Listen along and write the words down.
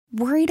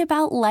Worried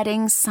about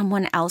letting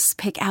someone else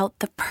pick out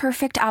the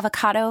perfect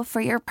avocado for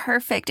your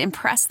perfect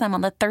impress them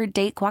on the third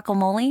date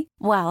guacamole?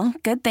 Well,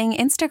 good thing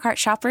Instacart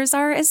shoppers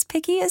are as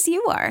picky as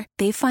you are.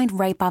 They find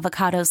ripe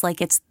avocados like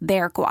it's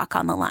their guac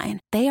on the line.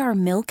 They are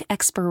milk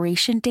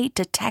expiration date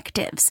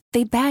detectives.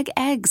 They bag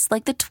eggs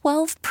like the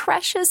 12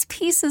 precious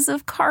pieces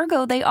of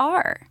cargo they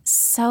are.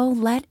 So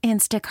let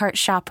Instacart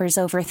shoppers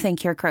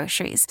overthink your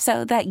groceries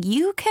so that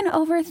you can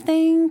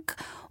overthink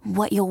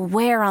what you'll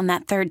wear on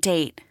that third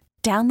date.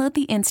 Download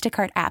the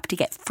Instacart app to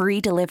get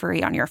free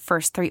delivery on your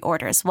first 3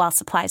 orders while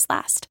supplies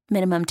last.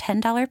 Minimum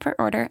 $10 per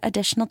order.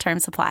 Additional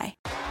terms apply.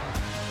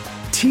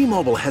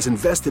 T-Mobile has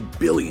invested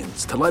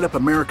billions to light up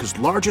America's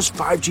largest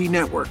 5G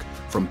network,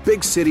 from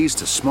big cities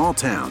to small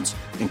towns,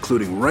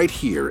 including right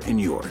here in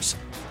yours.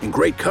 And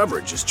great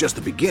coverage is just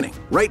the beginning.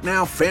 Right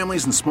now,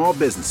 families and small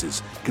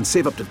businesses can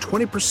save up to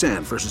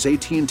 20% versus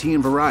AT&T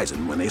and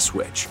Verizon when they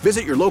switch.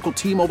 Visit your local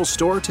T-Mobile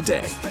store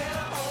today.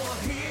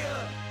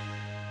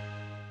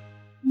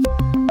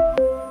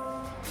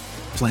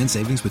 Plan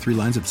savings with 3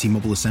 lines of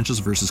T-Mobile Essentials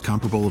versus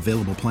comparable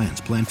available plans.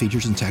 Plan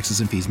features and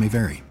taxes and fees may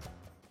vary.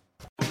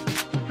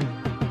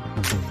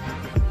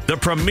 The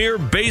premier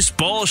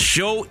baseball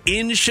show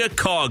in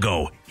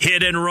Chicago.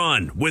 Hit and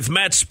Run with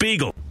Matt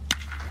Spiegel.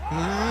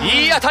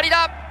 いい当たり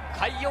だ。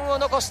快音を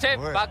残して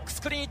バック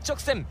スクリーン一直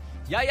線。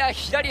やや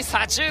左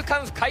左中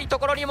間深いと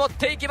ころに持っ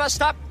ていきまし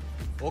た。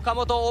岡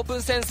本オープ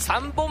ン戦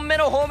3本目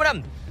のホームラ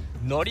ン。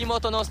則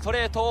本のスト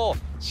レートを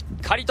し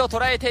っかりと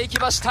捉えていき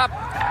ました。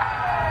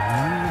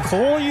こう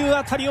いう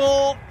当たり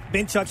を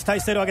ベンチは期待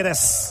しているわけで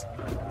す。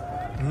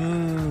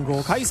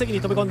5階席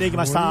に飛び込んでいき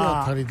まし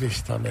た。当たりで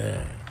した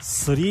ね。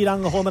スリーラ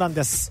ンホームラン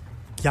です。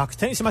逆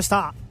転しまし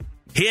た。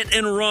 Hit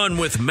and Run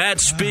with Matt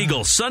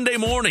Spiegel, Sunday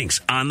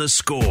mornings on The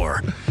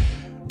Score.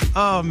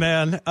 Oh,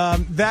 man.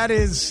 That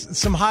is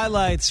some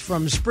highlights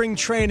from spring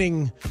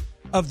training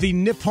of the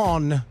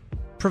Nippon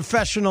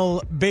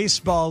Professional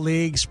Baseball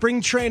League.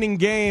 Spring training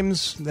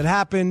games that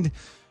happened,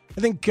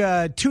 I think,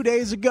 2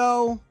 days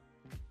ago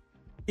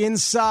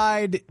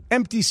inside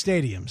empty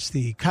stadiums.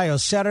 The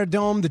Kyocera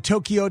Dome, the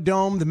Tokyo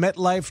Dome, the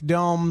MetLife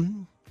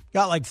Dome.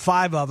 Got like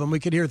 5 of them. We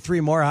could hear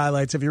 3 more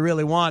highlights if you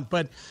really want.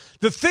 But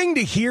the thing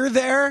to hear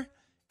there,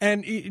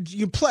 and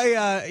you play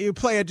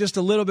it just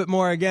a little bit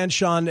more again,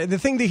 Sean. The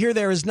thing to hear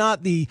there is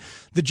not the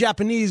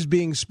Japanese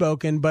being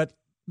spoken, but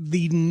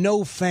the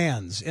no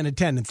fans in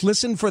attendance.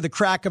 Listen for the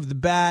crack of the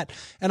bat,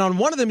 and on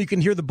one of them you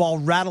can hear the ball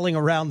rattling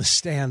around the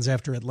stands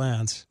after it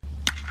lands.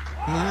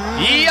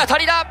 いい当た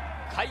りだ。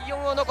快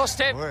音を残し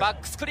てバッ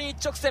クスクリーン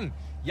一直線。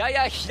や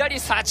や左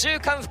左中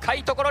間深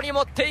いところに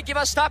持っていき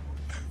ました。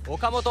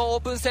岡本オ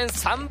ープン戦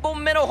3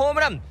本目のホーム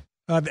ラン。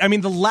I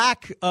mean, the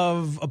lack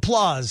of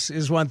applause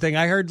is one thing.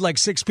 I heard like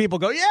 6 people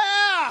go,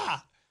 yeah!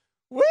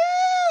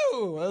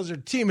 Woo! Those are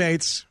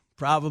teammates,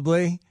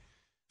 probably.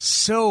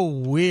 So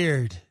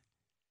weird.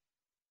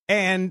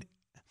 And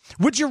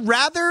would you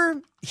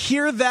rather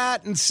hear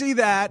that and see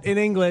that in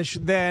English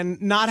than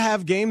not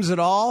have games at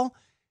all?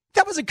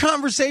 That was a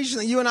conversation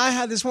that you and I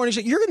had this morning.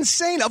 You're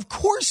insane. Of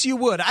course you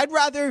would. I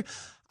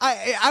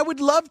would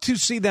love to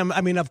see them.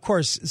 I mean, of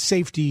course,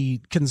 safety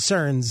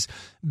concerns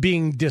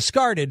being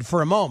discarded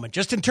for a moment.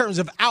 Just in terms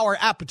of our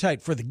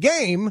appetite for the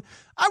game,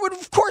 I would,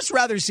 of course,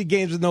 rather see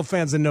games with no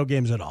fans than no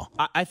games at all.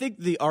 I think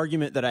the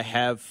argument that I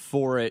have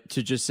for it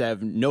to just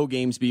have no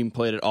games being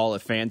played at all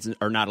if fans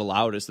are not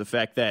allowed is the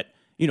fact that,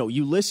 you know,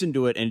 you listen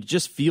to it and it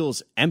just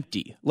feels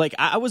empty. Like,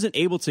 I wasn't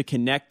able to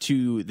connect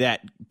to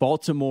that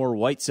Baltimore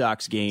White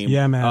Sox game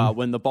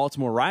when the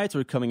Baltimore riots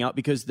were coming out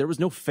because there was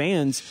no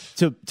fans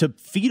to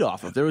feed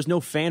off of. There was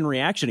no fan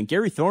reaction. And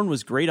Gary Thorne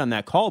was great on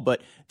that call,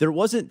 but there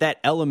wasn't that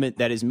element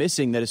that is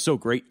missing that is so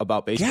great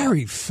about baseball.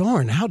 Gary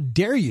Thorne, how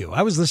dare you?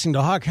 I was listening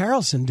to Hawk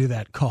Harrelson do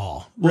that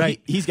call. Well, right.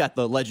 He's got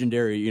the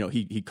legendary, you know,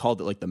 he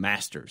called it like the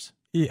Masters.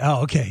 Yeah,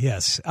 oh, okay,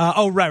 yes.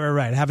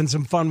 Right. Having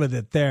some fun with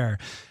it there.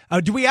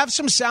 Do we have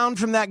some sound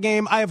from that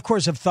game? I, of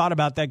course, have thought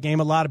about that game.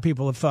 A lot of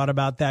people have thought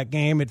about that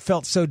game. It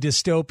felt so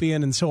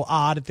dystopian and so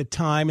odd at the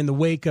time in the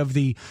wake of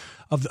the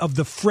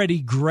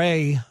Freddie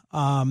Gray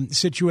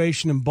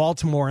situation in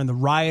Baltimore and the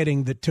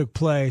rioting that took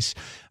place.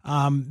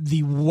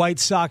 The White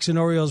Sox and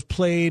Orioles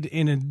played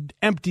in an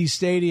empty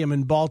stadium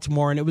in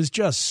Baltimore, and it was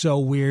just so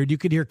weird. You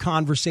could hear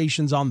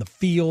conversations on the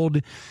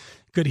field.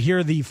 Could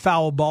hear the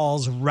foul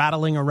balls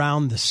rattling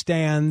around the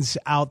stands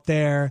out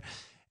there.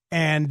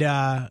 And,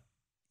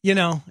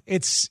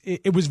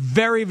 it was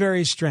very,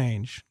 very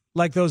strange.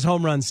 Like those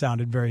home runs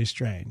sounded very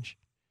strange.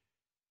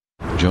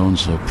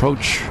 Jones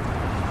approach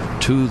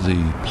to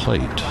the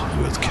plate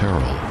with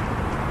Carroll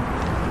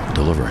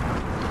delivering.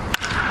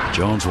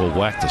 Jones will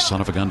whack the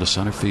son of a gun to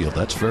center field.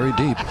 That's very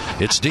deep.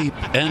 It's deep,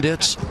 and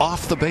it's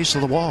off the base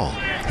of the wall.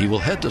 He will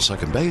head to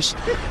second base.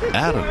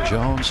 Adam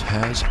Jones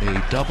has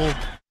a double.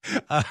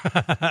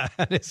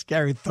 It's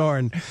Gary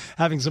Thorne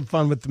having some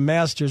fun with the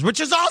Masters, which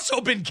has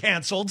also been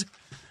canceled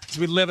as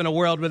we live in a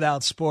world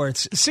without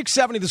sports.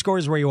 670, the Score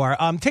is where you are.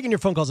 Taking your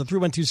phone calls at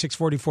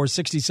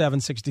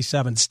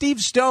 312-644-6767.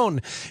 Steve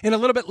Stone in a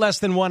little bit less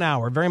than 1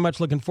 hour. Very much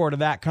looking forward to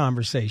that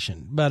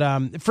conversation.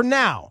 But for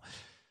now,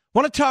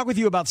 want to talk with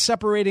you about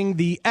separating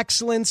the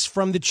excellence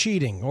from the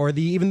cheating, or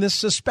even the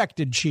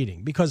suspected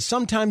cheating, because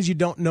sometimes you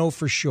don't know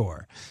for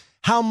sure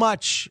how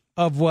much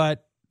of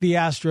what the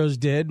Astros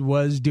did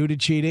was due to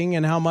cheating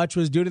and how much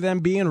was due to them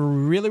being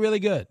really, really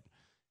good.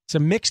 It's a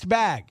mixed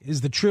bag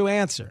is the true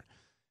answer.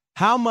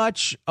 How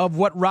much of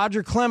what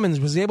Roger Clemens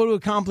was able to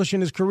accomplish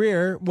in his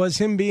career was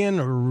him being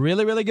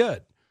really, really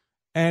good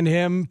and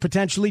him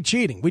potentially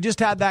cheating? We just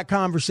had that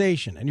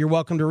conversation, and you're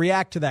welcome to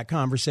react to that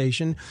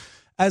conversation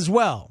as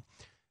well.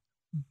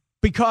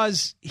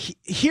 Because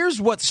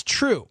here's what's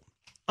true,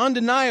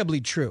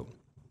 undeniably true.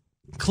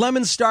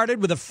 Clemens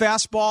started with a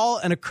fastball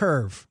and a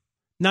curve.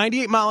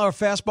 98-mile-an-hour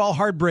fastball,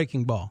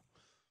 hard-breaking ball.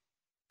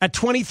 At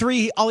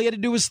 23, all he had to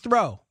do was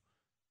throw.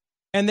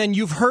 And then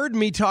you've heard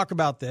me talk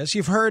about this.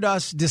 You've heard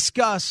us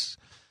discuss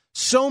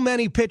so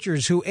many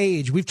pitchers who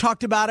age. We've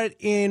talked about it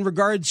in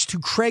regards to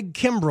Craig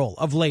Kimbrell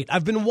of late.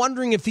 I've been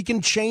wondering if he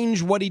can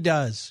change what he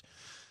does.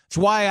 It's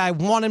why I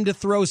want him to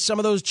throw some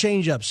of those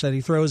changeups that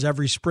he throws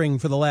every spring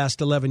for the last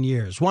 11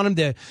 years. Want him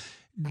to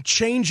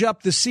change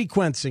up the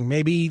sequencing,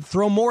 maybe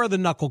throw more of the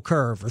knuckle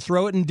curve or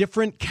throw it in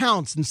different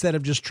counts instead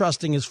of just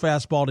trusting his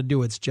fastball to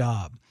do its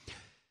job.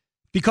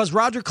 Because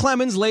Roger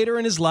Clemens later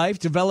in his life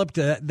developed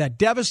that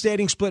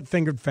devastating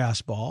split-fingered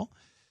fastball,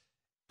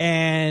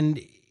 and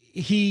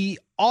he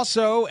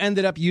also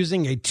ended up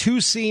using a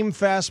two-seam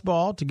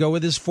fastball to go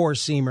with his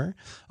four-seamer,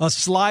 a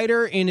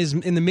slider in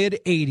the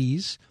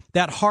mid-80s,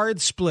 that hard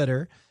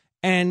splitter,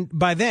 and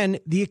by then,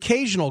 the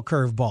occasional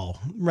curveball,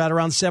 right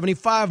around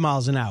 75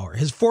 miles an hour.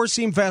 His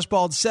four-seam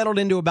fastball had settled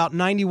into about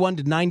 91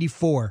 to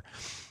 94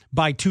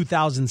 by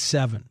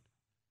 2007.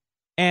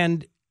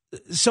 And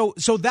so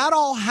that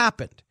all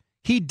happened.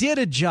 He did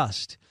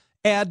adjust,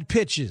 add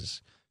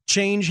pitches,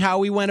 change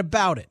how he went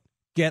about it,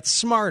 get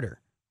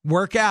smarter,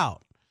 work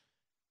out.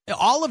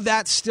 All of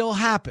that still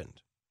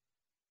happened,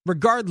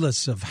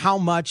 regardless of how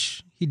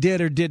much he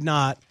did or did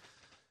not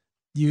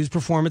use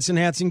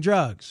performance-enhancing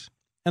drugs.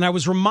 And I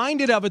was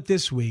reminded of it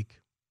this week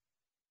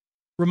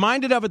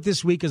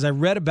as I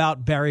read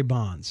about Barry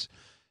Bonds,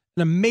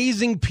 an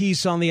amazing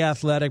piece on The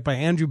Athletic by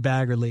Andrew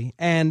Baggerly.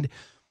 And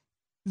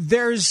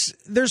there's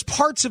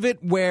parts of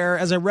it where,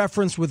 as I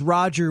referenced with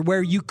Roger,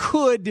 where you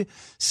could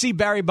see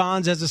Barry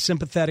Bonds as a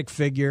sympathetic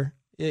figure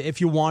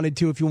if you wanted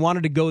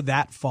to go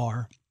that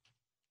far.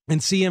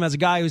 And see him as a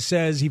guy who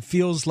says he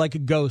feels like a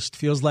ghost,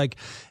 feels like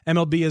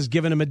MLB has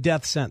given him a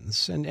death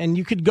sentence. And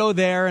you could go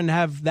there and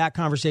have that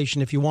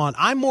conversation if you want.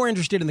 I'm more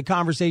interested in the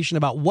conversation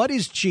about what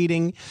is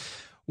cheating,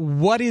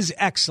 what is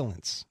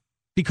excellence,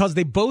 because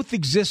they both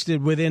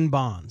existed within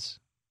Bonds.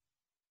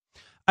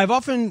 I've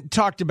often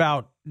talked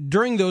about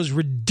during those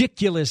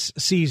ridiculous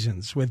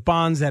seasons with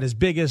Bonds at his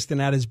biggest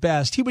and at his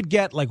best, he would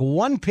get like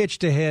one pitch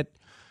to hit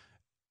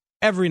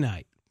every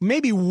night,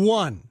 maybe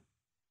one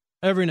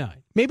every night.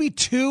 Maybe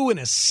two in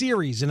a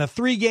series, in a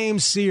 3-game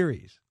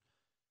series.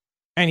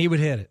 And he would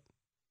hit it.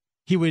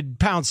 He would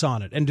pounce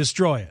on it and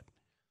destroy it.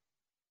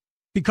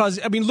 Because,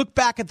 I mean, look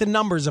back at the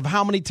numbers of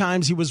how many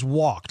times he was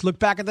walked. Look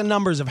back at the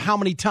numbers of how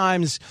many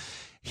times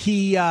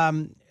he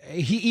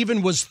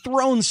even was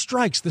thrown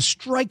strikes. The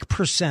strike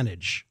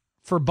percentage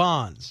for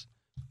Bonds.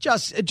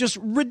 Just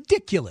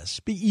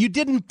ridiculous. But you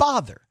didn't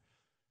bother.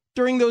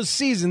 During those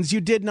seasons, you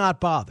did not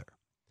bother.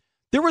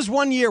 There was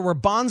one year where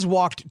Bonds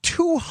walked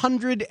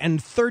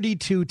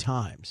 232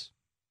 times.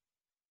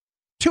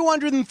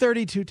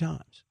 232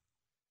 times.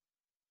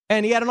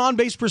 And he had an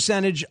on-base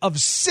percentage of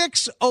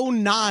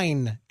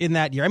 .609 in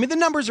that year. I mean, the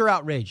numbers are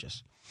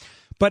outrageous.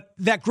 But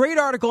that great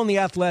article in The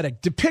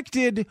Athletic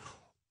depicted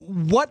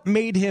what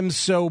made him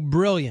so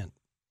brilliant.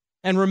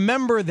 And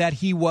remember that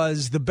he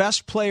was the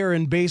best player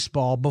in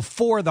baseball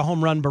before the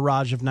home run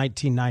barrage of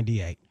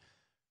 1998.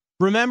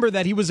 Remember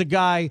that he was a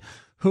guy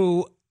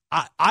who,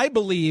 I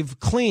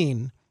believe,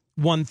 clean,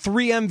 won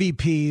 3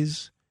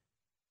 MVPs,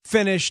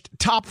 finished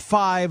top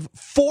 5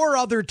 4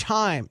 other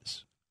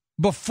times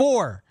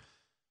before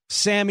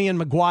Sammy and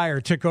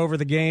McGuire took over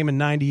the game in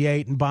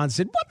 98, and Bonds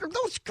said, "What?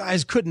 Those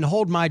guys couldn't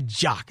hold my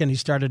jock," and he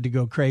started to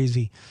go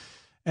crazy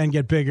and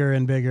get bigger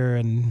and bigger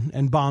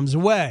and bombs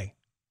away.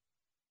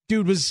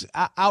 Dude was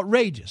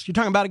outrageous. You're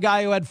talking about a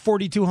guy who had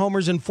 42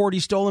 homers and 40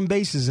 stolen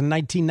bases in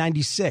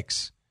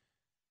 1996.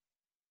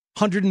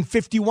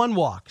 151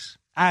 walks.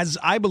 As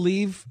I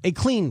believe a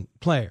clean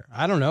player.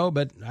 I don't know,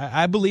 but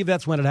I believe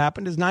that's when it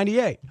happened, is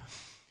 98.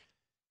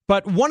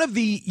 But one of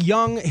the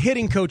young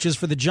hitting coaches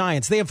for the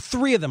Giants, they have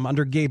 3 of them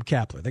under Gabe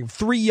Kapler. They have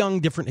 3 young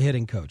different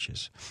hitting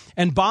coaches.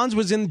 And Bonds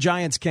was in the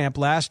Giants camp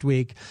last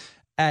week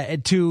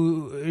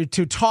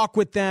to talk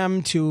with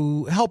them,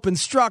 to help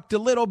instruct a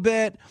little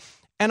bit.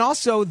 And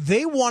also,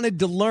 they wanted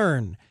to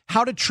learn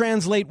how to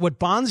translate what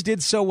Bonds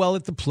did so well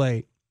at the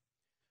plate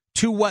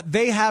to what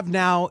they have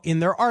now in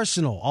their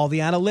arsenal, all the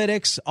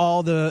analytics,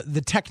 all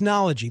the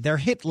technology, their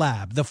hit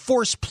lab, the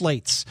force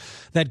plates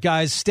that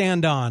guys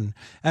stand on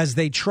as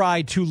they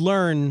try to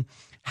learn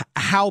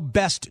how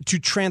best to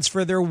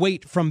transfer their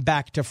weight from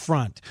back to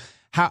front,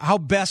 how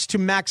best to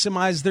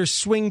maximize their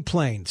swing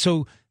plane.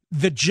 So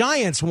the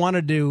Giants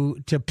wanted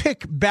to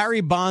pick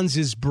Barry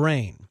Bonds'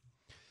 brain.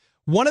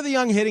 One of the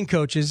young hitting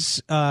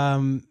coaches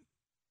was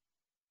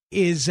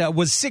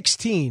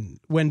 16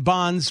 when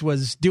Bonds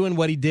was doing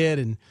what he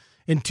did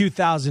in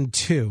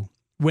 2002,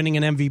 winning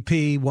an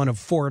MVP, one of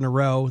 4 in a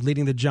row,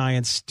 leading the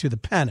Giants to the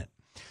pennant.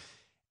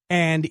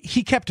 And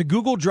he kept a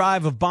Google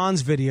Drive of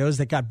Bonds videos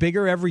that got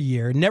bigger every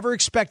year, never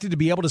expected to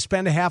be able to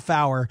spend a half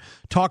hour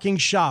talking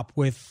shop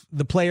with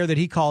the player that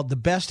he called the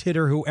best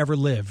hitter who ever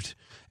lived,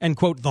 and,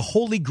 quote, the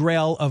holy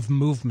grail of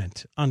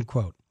movement,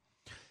 unquote.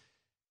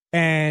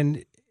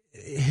 And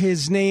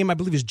his name, I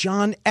believe, is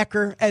John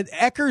Ecker. And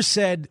Ecker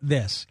said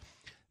this,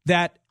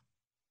 that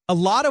a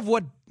lot of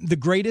what the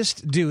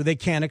greatest do, they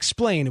can't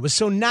explain. It was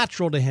so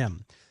natural to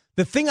him.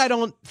 The thing I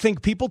don't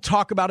think people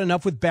talk about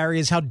enough with Barry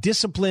is how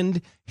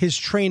disciplined his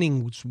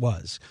training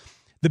was.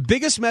 The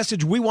biggest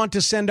message we want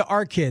to send to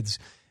our kids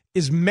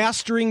is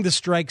mastering the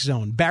strike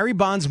zone. Barry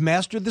Bonds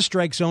mastered the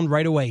strike zone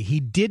right away. He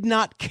did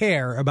not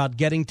care about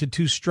getting to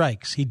 2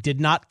 strikes. He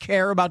did not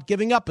care about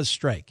giving up a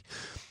strike.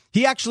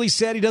 He actually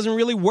said he doesn't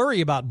really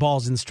worry about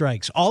balls and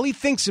strikes. All he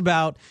thinks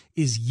about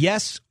is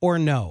yes or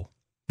no.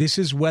 This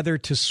is whether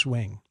to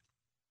swing.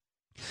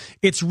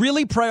 It's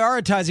really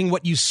prioritizing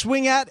what you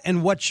swing at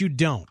and what you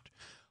don't.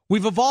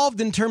 We've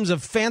evolved in terms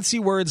of fancy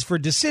words for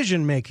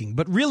decision making,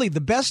 but really the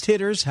best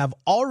hitters have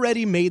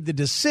already made the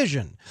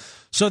decision.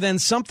 So then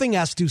something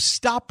has to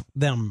stop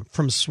them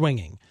from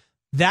swinging.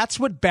 That's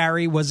what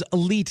Barry was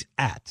elite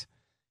at.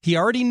 He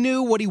already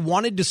knew what he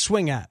wanted to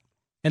swing at.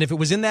 And if it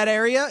was in that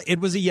area, it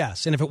was a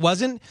yes. And if it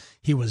wasn't,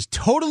 he was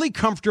totally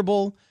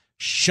comfortable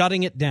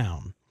shutting it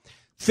down.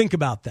 Think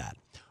about that.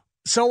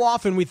 So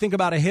often we think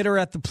about a hitter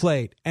at the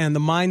plate, and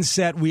the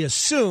mindset we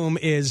assume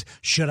is,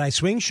 should I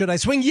swing? Should I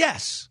swing?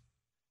 Yes.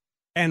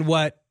 And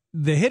what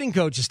the hitting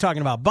coach is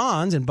talking about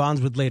Bonds, and Bonds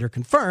would later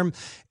confirm,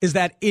 is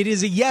that it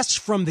is a yes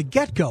from the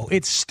get-go.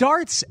 It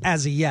starts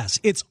as a yes.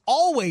 It's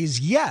always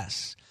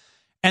yes.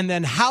 And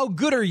then how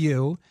good are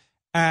you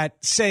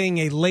at saying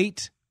a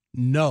late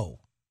no?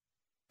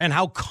 And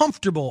how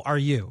comfortable are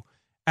you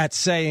at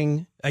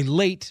saying a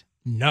late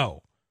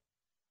no?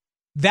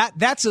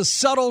 That's a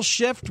subtle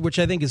shift, which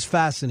I think is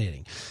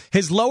fascinating.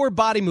 His lower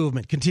body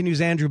movement, continues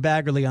Andrew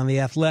Baggerly on The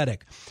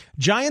Athletic.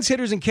 Giants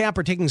hitters in camp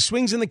are taking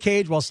swings in the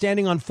cage while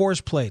standing on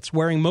force plates,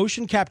 wearing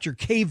motion capture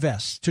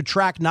K-vests to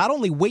track not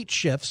only weight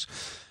shifts,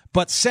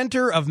 but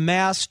center of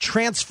mass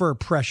transfer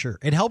pressure.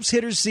 It helps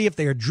hitters see if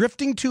they are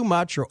drifting too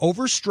much or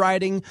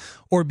overstriding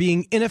or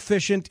being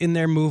inefficient in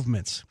their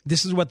movements.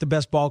 This is what the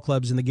best ball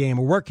clubs in the game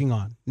are working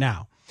on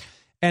now.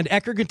 And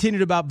Ecker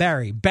continued about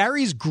Barry.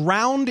 Barry's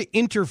ground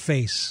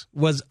interface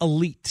was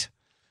elite.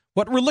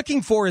 What we're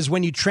looking for is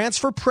when you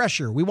transfer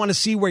pressure, we want to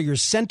see where your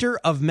center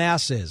of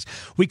mass is.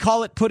 We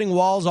call it putting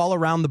walls all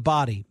around the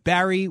body.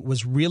 Barry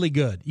was really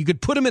good. You could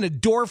put him in a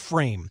door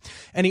frame,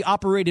 and he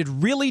operated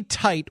really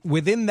tight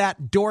within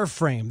that door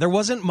frame. There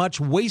wasn't much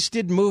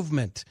wasted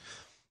movement.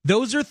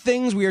 Those are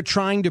things we are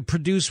trying to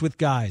produce with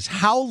guys.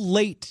 How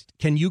late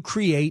can you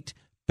create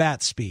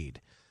bat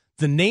speed?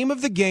 The name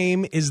of the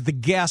game is the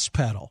gas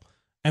pedal.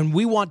 And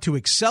we want to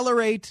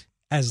accelerate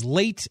as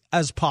late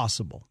as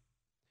possible.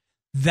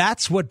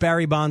 That's what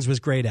Barry Bonds was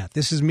great at.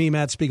 This is me,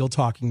 Matt Spiegel,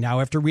 talking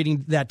now after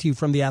reading that to you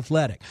from The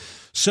Athletic.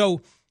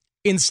 So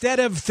instead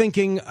of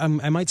thinking,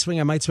 I might swing.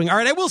 All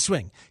right, I will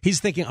swing.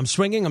 He's thinking, I'm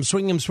swinging,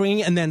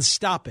 and then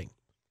stopping.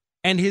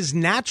 And his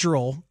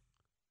natural,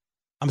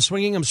 I'm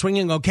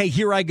swinging, okay,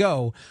 here I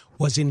go,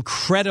 was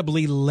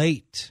incredibly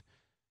late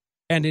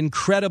and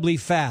incredibly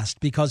fast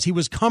because he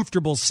was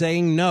comfortable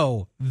saying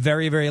no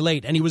very, very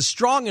late. And he was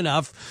strong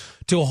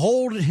enough to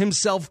hold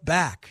himself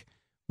back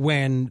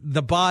when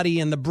the body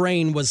and the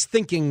brain was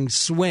thinking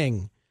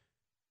swing.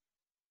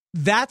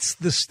 That's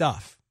the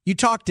stuff. You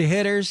talk to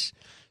hitters,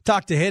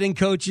 talk to hitting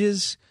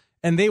coaches,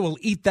 and they will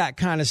eat that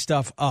kind of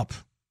stuff up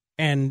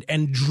and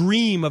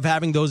dream of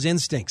having those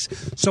instincts.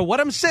 So what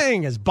I'm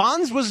saying is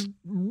Bonds was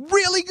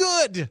really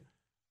good.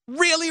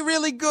 Really,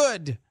 really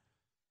good.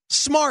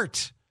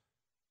 Smart.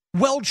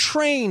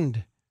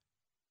 Well-trained,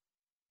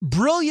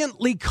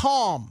 brilliantly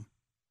calm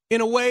in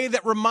a way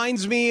that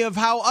reminds me of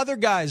how other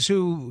guys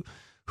who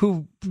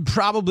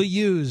probably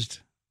used.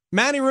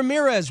 Manny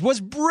Ramirez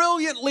was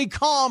brilliantly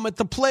calm at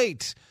the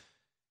plate.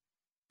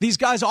 These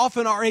guys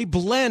often are a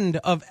blend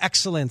of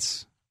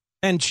excellence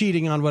and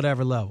cheating on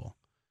whatever level.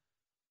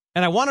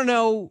 And I want to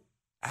know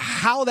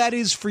how that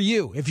is for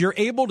you. If you're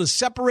able to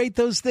separate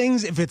those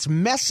things, if it's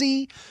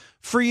messy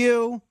for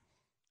you,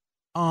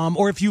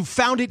 or if you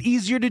found it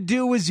easier to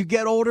do as you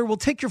get older, we'll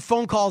take your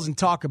phone calls and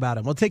talk about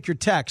it. We'll take your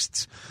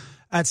texts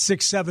at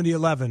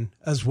 670-11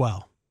 as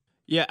well.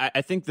 Yeah,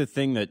 I think the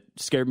thing that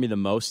scared me the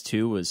most,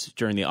 too, was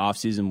during the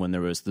offseason when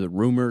there was the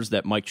rumors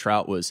that Mike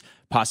Trout was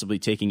possibly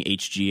taking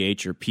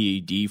HGH or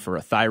PED for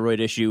a thyroid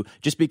issue,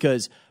 just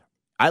because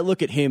I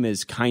look at him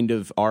as kind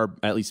of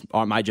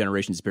my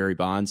generation's Barry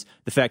Bonds.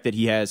 The fact that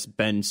he has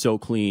been so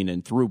clean,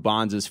 and through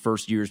Bonds'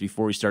 first years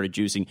before he started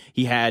juicing,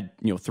 he had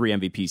 3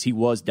 MVPs. He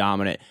was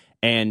dominant.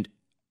 And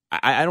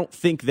I don't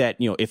think that,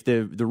 if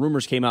the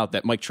rumors came out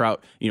that Mike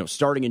Trout,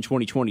 starting in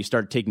 2020,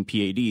 started taking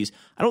PADs,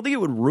 I don't think it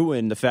would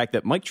ruin the fact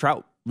that Mike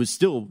Trout was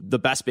still the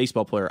best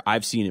baseball player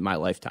I've seen in my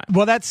lifetime.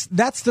 Well, that's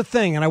the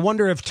thing, and I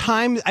wonder if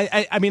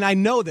I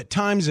know that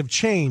times have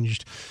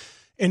changed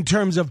in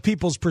terms of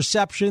people's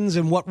perceptions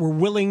and what we're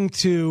willing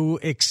to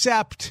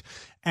accept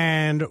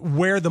and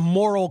where the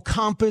moral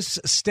compass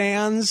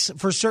stands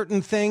for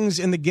certain things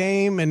in the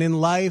game and in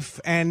life,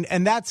 and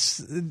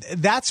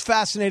that's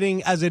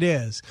fascinating as it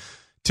is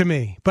to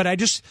me. But I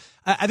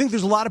think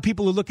there's a lot of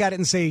people who look at it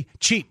and say,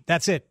 cheat,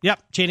 that's it.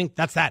 Yep, cheating,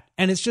 that's that.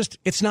 And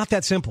it's not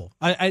that simple.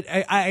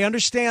 I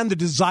understand the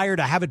desire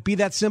to have it be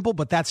that simple,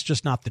 but that's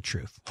just not the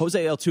truth.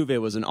 Jose Altuve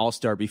was an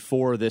all-star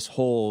before this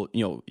whole,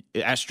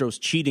 Astros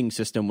cheating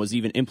system was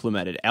even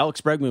implemented.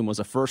 Alex Bregman was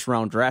a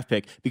first-round draft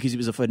pick because he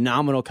was a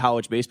phenomenal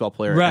college baseball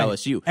player at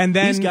LSU. And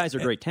then, these guys are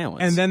great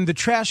talents. And then the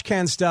trash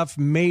can stuff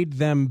made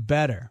them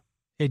better.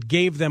 It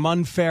gave them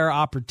unfair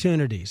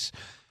opportunities.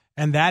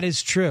 And that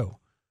is true.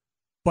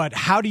 But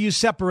how do you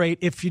separate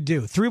if you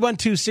do?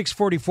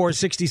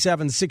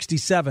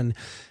 312-644-6767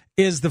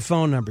 is the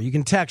phone number. You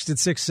can text at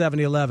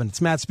 67011.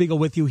 It's Matt Spiegel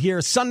with you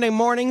here. Sunday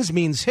mornings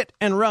means hit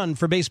and run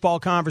for baseball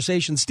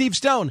conversation. Steve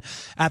Stone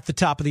at the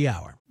top of the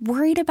hour.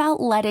 Worried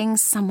about letting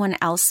someone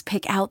else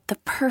pick out the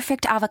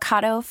perfect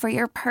avocado for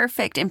your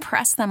perfect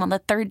impress them on the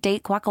third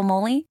date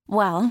guacamole?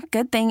 Well,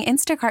 good thing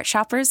Instacart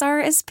shoppers are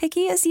as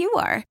picky as you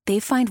are.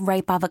 They find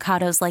ripe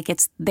avocados like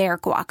it's their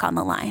guac on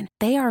the line.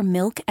 They are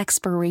milk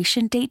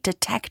expiration date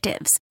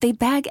detectives. They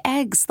bag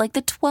eggs like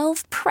the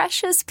 12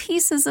 precious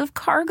pieces of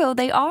cargo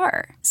they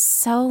are.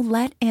 So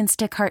let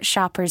Instacart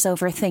shoppers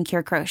overthink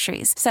your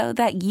groceries so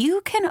that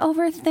you can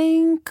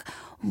overthink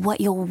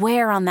what you'll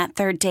wear on that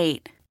third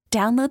date.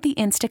 Download the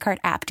Instacart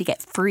app to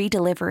get free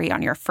delivery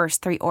on your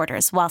first 3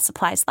 orders while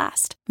supplies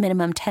last.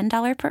 Minimum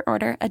 $10 per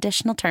order.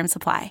 Additional terms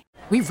apply.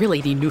 We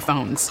really need new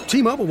phones.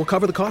 T-Mobile will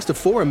cover the cost of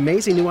 4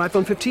 amazing new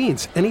iPhone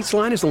 15s, and each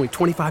line is only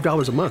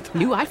 $25 a month.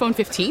 New iPhone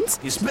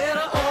 15s? It's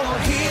better over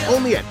here.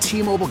 Only at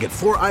T-Mobile, get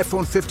 4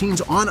 iPhone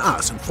 15s on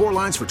us and 4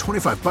 lines for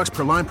 $25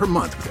 per line per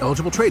month with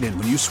eligible trade-in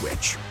when you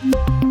switch.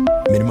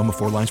 Minimum of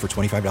 4 lines for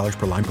 $25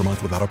 per line per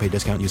month with autopay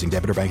discount using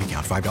debit or bank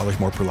account. $5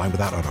 more per line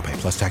without autopay,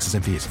 plus taxes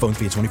and fees. Phone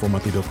fee at 24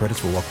 monthly bill credits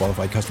for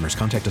well-qualified customers.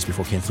 Contact us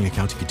before canceling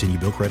account to continue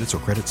bill credits or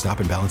credit stop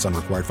and balance on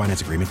required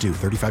finance agreement due.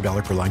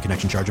 $35 per line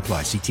connection charge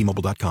applies. See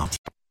T-Mobile.com.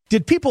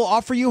 Did people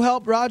offer you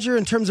help, Roger,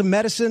 in terms of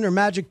medicine or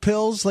magic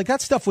pills? Like,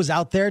 that stuff was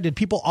out there. Did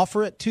people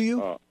offer it to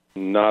you?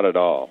 Not at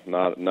all.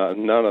 None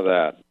of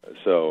that.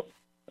 So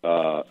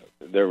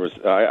there was.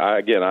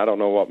 I don't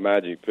know what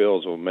magic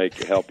pills will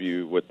help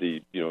you with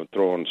the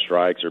throwing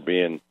strikes or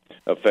being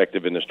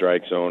effective in the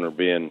strike zone or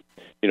being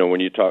when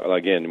you talk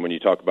about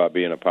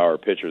being a power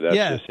pitcher. That's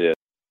just it.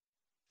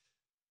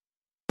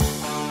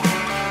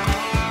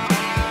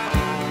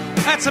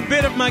 That's a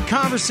bit of my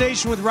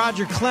conversation with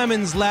Roger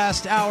Clemens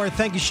last hour.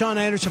 Thank you, Sean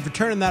Anderson, for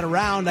turning that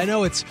around. I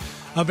know it's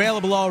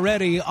available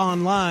already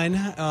online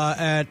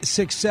at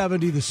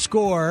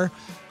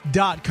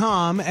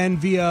 670thescore.com and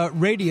via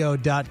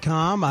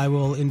radio.com. I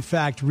will, in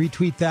fact,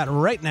 retweet that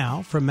right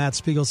now from Matt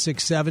Spiegel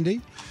 670.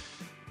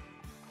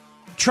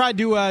 Tried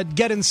to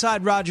get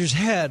inside Roger's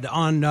head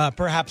on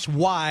perhaps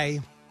why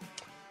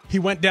he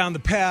went down the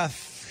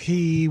path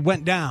he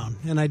went down,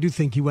 and I do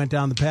think he went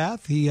down the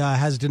path. He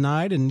has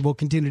denied and will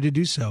continue to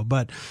do so,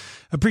 but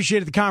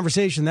appreciated the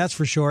conversation, that's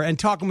for sure, and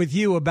talking with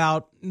you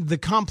about the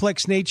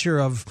complex nature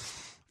of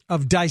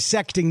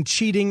dissecting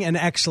cheating and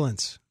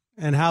excellence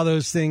and how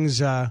those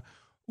things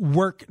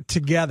work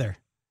together.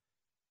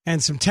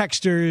 And some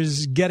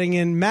texters getting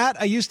in, Matt,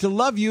 I used to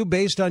love you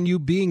based on you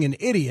being an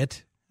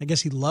idiot. I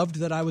guess he loved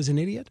that I was an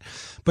idiot.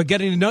 But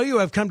getting to know you,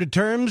 I've come to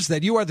terms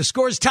that you are the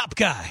Score's top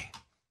guy.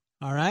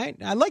 All right.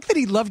 I like that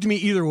he loved me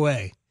either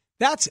way.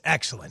 That's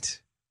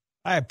excellent.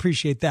 I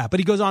appreciate that. But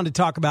he goes on to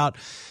talk about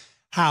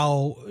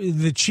how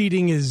the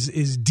cheating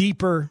is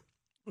deeper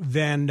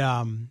than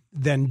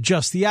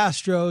just the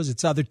Astros.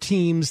 It's other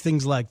teams,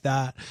 things like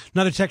that.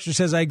 Another texter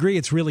says, I agree.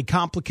 It's really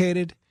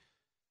complicated.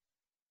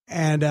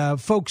 And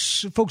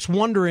folks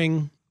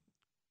wondering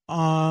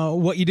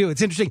what you do.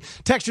 It's interesting.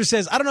 Texter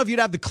says, I don't know if you'd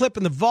have the clip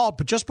in the vault,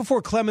 but just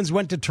before Clemens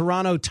went to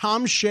Toronto,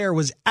 Tom Scher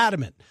was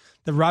adamant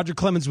that Roger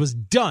Clemens was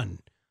done,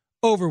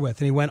 over with,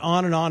 and he went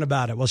on and on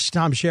about it. Well,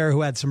 Tom Scher,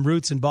 who had some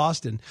roots in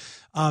Boston,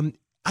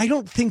 I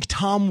don't think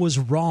Tom was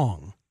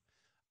wrong.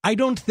 I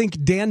don't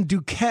think Dan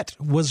Duquette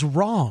was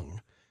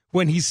wrong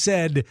when he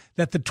said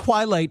that the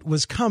twilight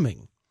was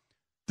coming.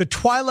 The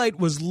twilight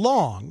was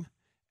long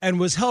and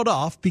was held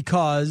off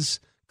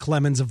because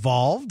Clemens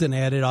evolved and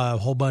added a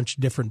whole bunch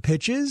of different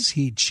pitches.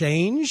 He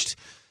changed,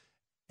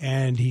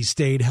 and he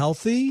stayed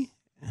healthy,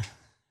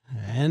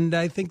 and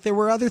I think there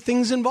were other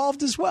things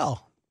involved as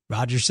well.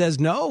 Roger says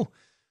no.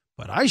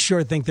 But I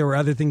sure think there were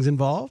other things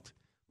involved.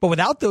 But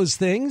without those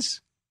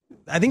things,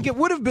 I think it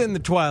would have been the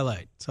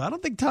twilight. So I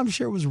don't think Tom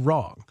Scher was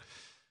wrong.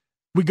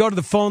 We go to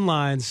the phone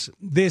lines.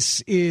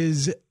 This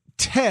is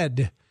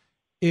Ted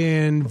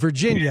in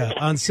Virginia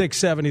on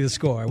 670 The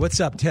Score. What's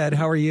up, Ted?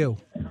 How are you?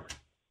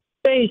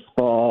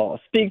 Baseball.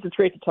 Speaks, it's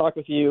great to talk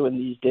with you in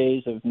these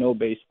days of no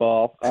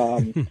baseball.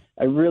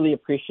 I really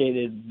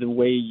appreciated the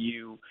way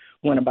you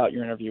went about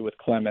your interview with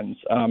Clemens.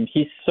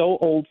 He's so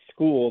old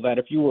school that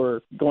if you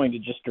were going to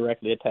just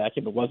directly attack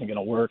him, it wasn't going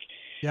to work.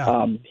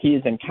 Yeah. He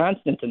is in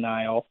constant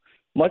denial,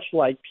 much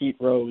like Pete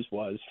Rose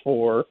was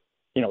for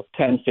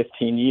 10,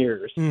 15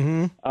 years.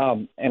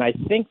 Mm-hmm. And I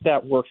think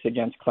that works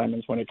against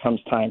Clemens when it comes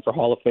time for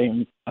Hall of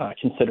Fame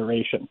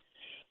consideration.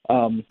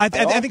 I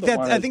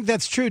think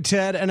that's true,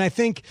 Ted. And I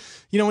think,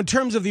 in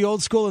terms of the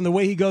old school and the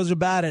way he goes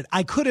about it,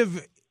 I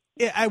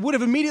would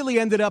have immediately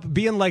ended up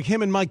being like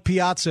him and Mike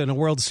Piazza in a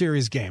World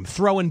Series game,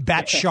 throwing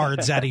bat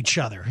shards at each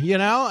other.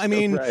 I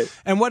mean, right.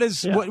 And what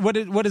does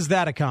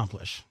that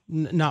accomplish?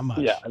 Not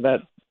much. And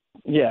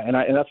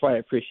that's why I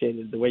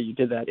appreciated the way you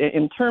did that.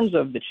 In terms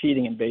of the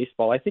cheating in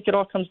baseball, I think it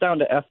all comes down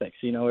to ethics.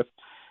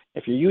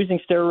 If you're using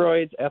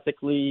steroids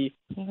ethically,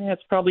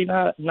 it's probably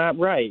not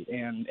right.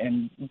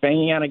 And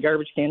banging on a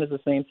garbage can is the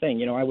same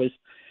thing.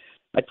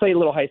 I played a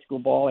little high school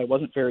ball. I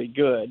wasn't very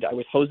good. I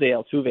was Jose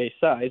Altuve's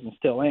size and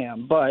still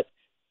am. But,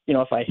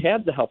 if I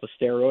had the help of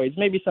steroids,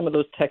 maybe some of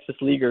those Texas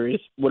leaguers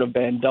would have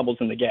been doubles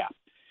in the gap.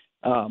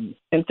 And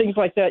things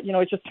like that,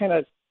 it just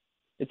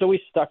it's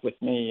always stuck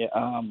with me.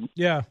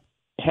 Yeah.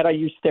 Had I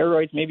used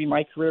steroids, maybe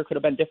my career could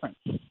have been different.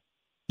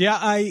 Yeah,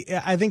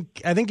 I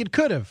think it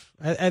could have.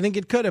 I think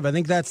it could have. I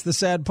think that's the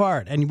sad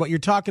part. And what you're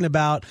talking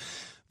about,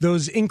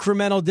 those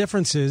incremental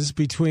differences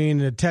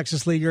between a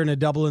Texas leaguer and a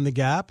double in the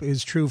gap,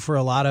 is true for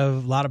a lot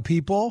of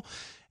people.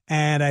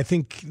 And I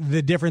think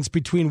the difference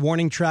between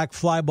warning track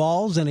fly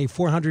balls and a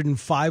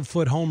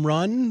 405-foot home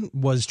run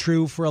was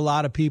true for a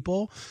lot of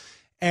people.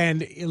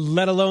 And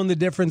let alone the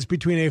difference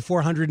between a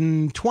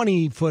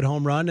 420-foot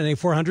home run and a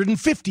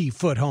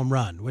 450-foot home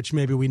run, which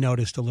maybe we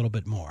noticed a little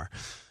bit more.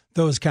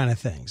 Those kind of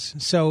things.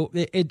 So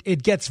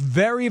it gets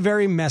very,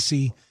 very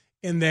messy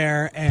in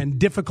there and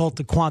difficult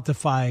to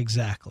quantify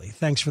exactly.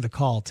 Thanks for the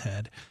call,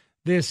 Ted.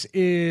 This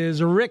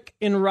is Rick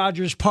in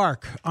Rogers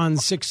Park on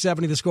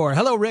 670 The Score.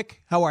 Hello,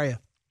 Rick. How are you?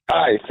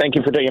 Hi. Thank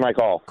you for taking my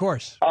call. Of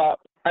course.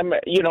 I'm,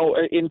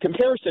 in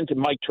comparison to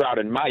Mike Trout,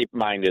 in my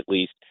mind at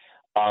least,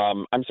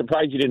 I'm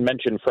surprised you didn't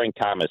mention Frank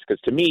Thomas, because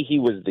to me he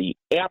was the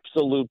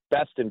absolute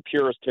best and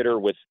purest hitter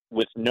with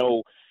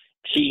no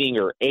cheating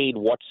or aid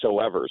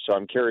whatsoever. So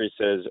I'm curious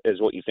as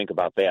what you think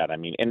about that. I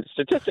mean, and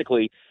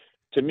statistically,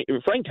 to me,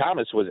 Frank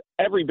Thomas was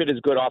every bit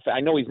as good off.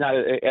 I know he's not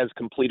as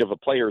complete of a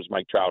player as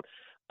Mike Trout,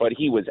 but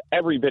he was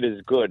every bit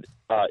as good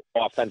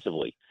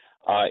offensively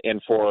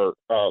and for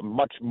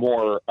much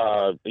more,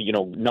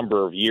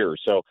 number of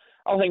years. So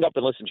I'll hang up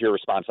and listen to your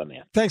response on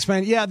that. Thanks,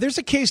 man. Yeah, there's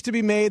a case to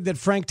be made that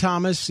Frank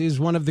Thomas is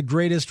one of the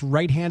greatest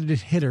right-handed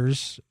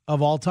hitters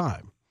of all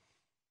time.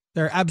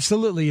 There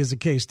absolutely is a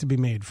case to be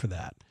made for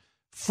that.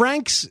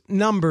 Frank's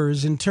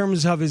numbers in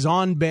terms of his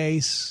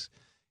on-base,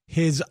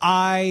 his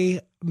eye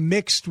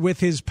mixed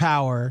with his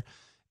power,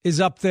 is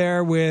up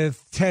there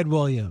with Ted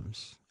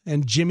Williams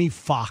and Jimmy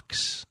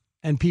Fox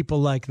and people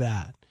like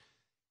that.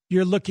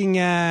 You're looking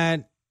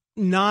at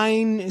 10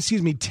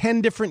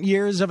 different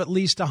years of at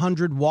least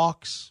 100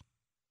 walks.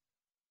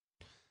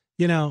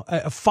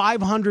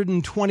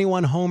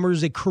 521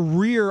 homers, a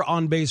career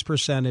on-base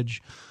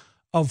percentage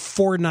of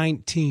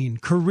 .419,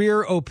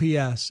 career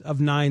OPS of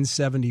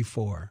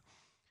 .974.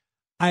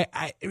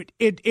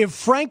 If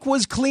Frank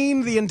was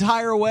clean the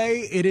entire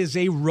way, it is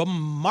a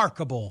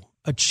remarkable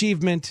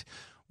achievement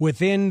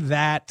within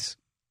that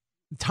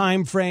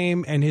time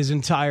frame and his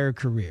entire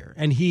career.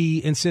 And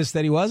he insists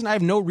that he was, and I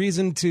have no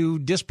reason to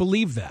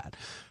disbelieve that.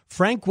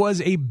 Frank was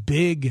a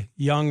big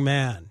young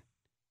man,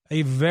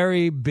 a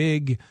very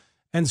big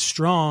and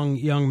strong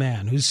young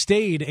man who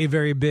stayed a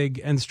very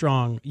big and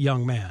strong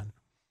young man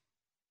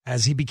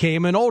as he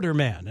became an older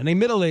man and a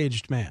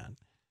middle-aged man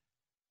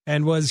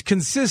and was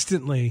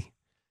consistently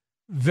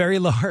very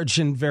large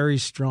and very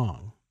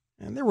strong.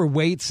 And there were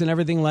weights and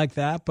everything like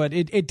that, but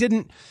it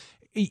didn't,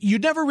 you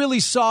never really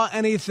saw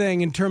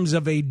anything in terms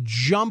of a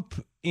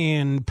jump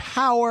in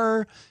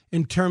power,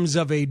 in terms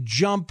of a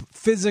jump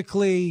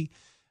physically.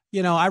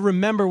 I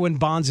remember when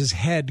Bonds'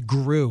 head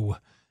grew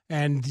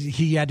and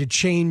he had to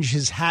change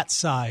his hat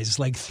size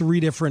like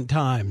 3 different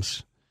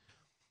times.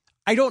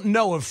 I don't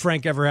know if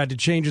Frank ever had to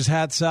change his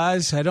hat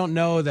size. I don't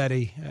know that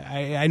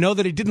I know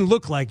that he didn't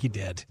look like he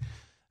did.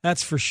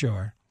 That's for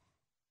sure.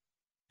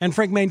 And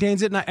Frank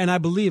maintains it, and I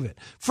believe it.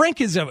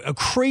 Frank is a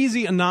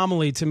crazy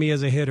anomaly to me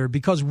as a hitter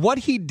because what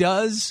he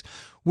does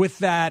with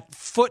that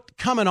foot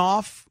coming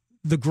off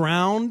the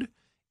ground,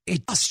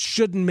 it just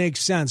shouldn't make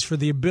sense for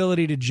the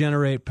ability to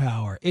generate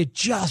power. It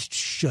just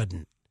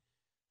shouldn't.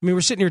 I mean,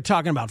 we're sitting here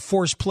talking about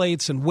force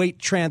plates and weight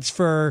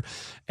transfer,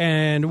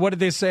 and what did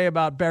they say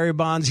about Barry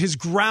Bonds? His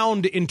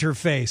ground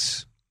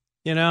interface,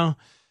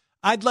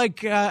 I'd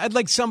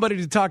like somebody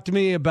to talk to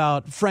me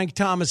about Frank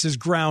Thomas's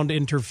ground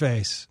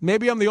interface.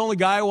 Maybe I'm the only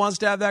guy who wants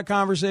to have that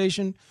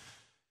conversation.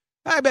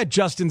 I bet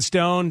Justin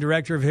Stone,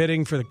 director of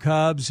hitting for the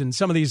Cubs, and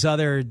some of these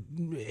other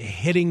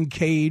hitting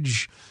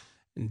cage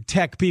and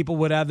tech people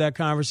would have that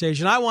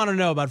conversation. I want to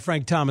know about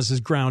Frank Thomas's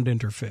ground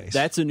interface.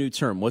 That's a new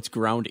term. What's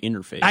ground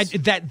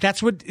interface?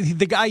 That's what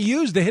the guy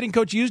used, the hitting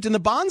coach used in the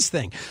Bonds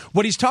thing.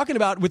 What he's talking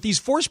about with these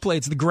force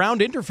plates, the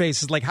ground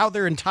interface is like how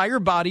their entire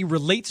body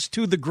relates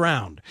to the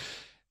ground,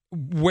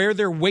 where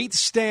their weight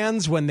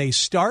stands when they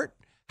start,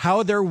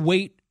 how their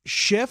weight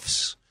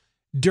shifts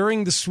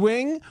during the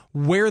swing,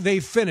 where they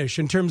finish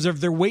in terms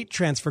of their weight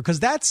transfer, because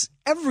that's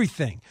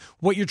everything.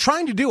 What you're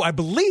trying to do, I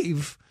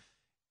believe,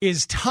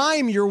 is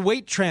time your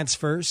weight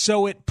transfer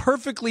so it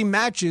perfectly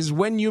matches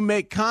when you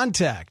make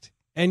contact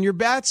and your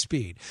bat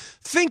speed.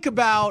 Think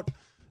about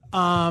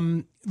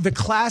the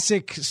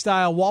classic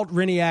style Walt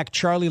Hriniak,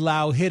 Charlie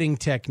Lau hitting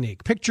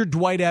technique. Picture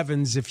Dwight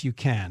Evans if you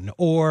can,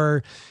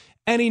 or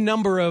any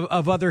number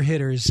of other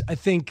hitters. I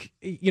think,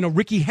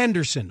 Ricky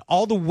Henderson,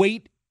 all the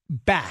weight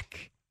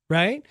back,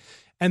 right?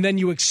 And then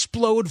you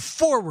explode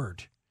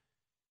forward.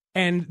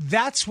 And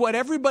that's what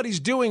everybody's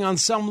doing on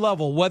some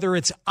level, whether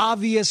it's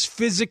obvious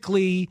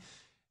physically,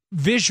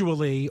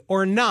 visually,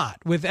 or not.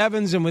 With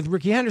Evans and with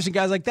Ricky Henderson,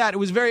 guys like that, it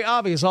was very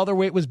obvious. All their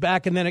weight was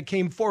back, and then it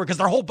came forward because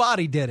their whole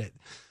body did it.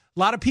 A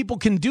lot of people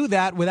can do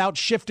that without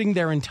shifting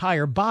their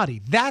entire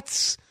body.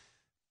 That's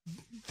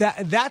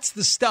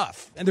the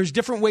stuff. And there's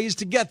different ways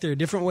to get there,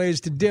 different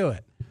ways to do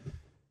it.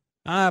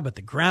 But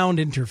the ground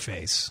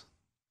interface.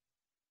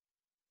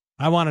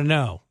 I want to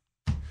know.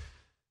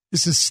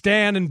 This is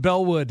Stan in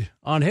Bellwood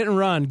on Hit and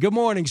Run. Good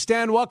morning,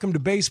 Stan. Welcome to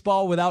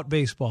Baseball Without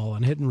Baseball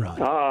on Hit and Run.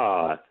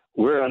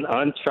 We're in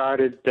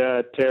uncharted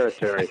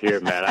territory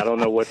here, man. I don't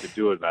know what to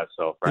do with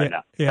myself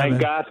now.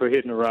 Thank God for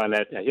Hit and Run.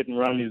 That Hit and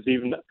Run is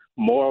even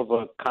more of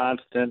a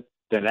constant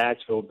than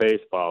actual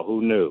baseball.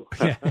 Who knew?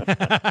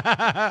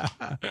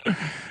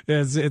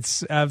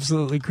 It's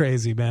absolutely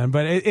crazy, man.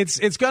 But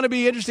it's going to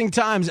be interesting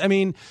times. I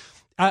mean,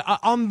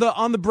 on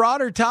the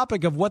broader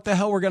topic of what the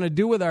hell we're going to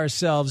do with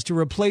ourselves to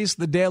replace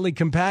the Daily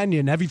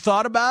Companion, have you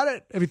thought about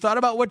it? Have you thought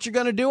about what you're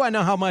going to do? I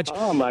know how much.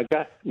 Oh my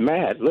God,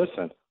 Matt!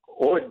 Listen,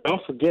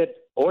 don't forget.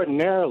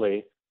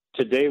 Ordinarily,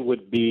 today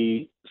would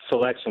be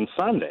Selection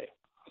Sunday.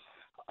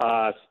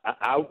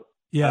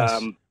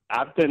 Yes.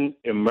 I've been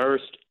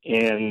immersed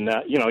in,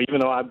 even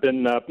though I've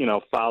been,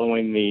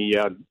 following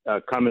the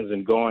comings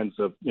and goings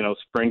of,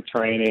 spring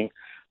training.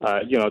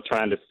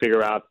 Trying to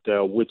figure out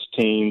which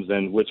teams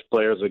and which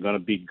players are going to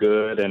be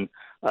good and,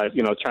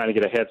 trying to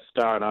get a head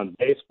start on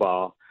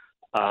baseball.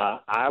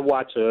 I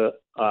watch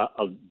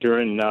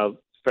during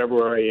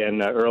February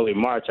and early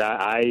March,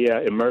 I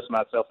immerse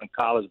myself in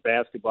college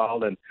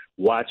basketball and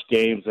watch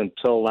games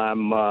until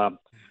I'm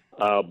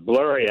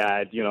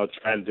blurry-eyed,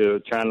 trying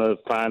to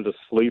find a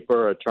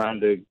sleeper or trying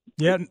to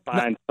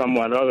find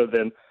someone other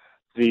than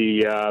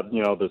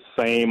the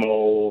same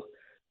old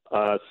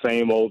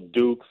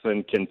Dukes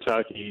and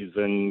Kentuckys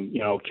and,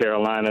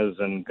 Carolinas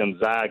and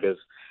Gonzagas.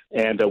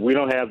 And we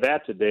don't have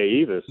that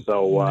today either.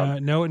 So,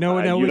 no, we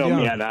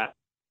don't.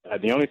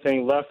 The only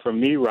thing left for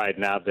me right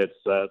now that's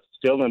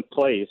still in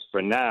place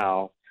for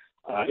now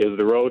is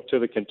the road to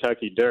the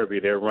Kentucky Derby.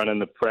 They're running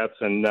the preps,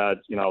 and,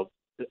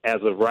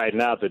 as of right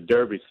now, the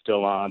Derby's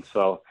still on.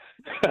 So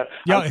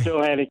I'm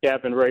still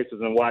handicapping races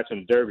and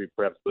watching Derby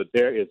preps, but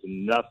there is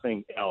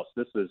nothing else.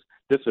 This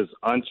is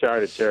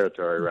uncharted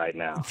territory right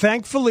now.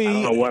 Thankfully, I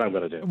don't know what I'm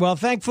going to do. Well,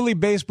 thankfully,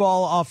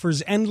 baseball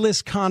offers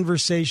endless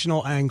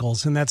conversational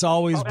angles, and that's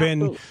always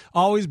been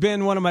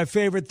one of my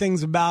favorite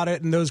things about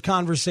it. And those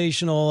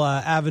conversational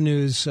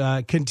avenues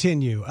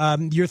continue.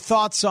 Your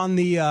thoughts on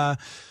the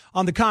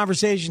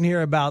conversation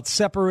here about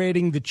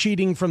separating the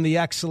cheating from the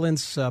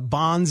excellence,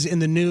 Bonds in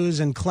the news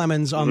and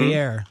Clemens on the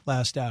air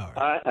last hour?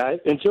 I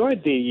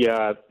enjoyed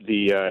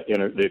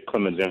the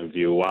Clemens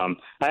interview. I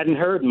hadn't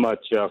heard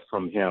much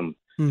from him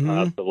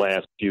the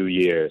last few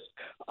years.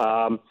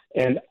 And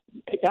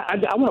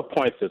I want to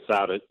point this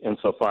out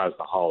insofar as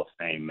the Hall of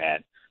Fame,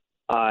 Matt.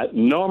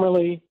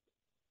 Normally,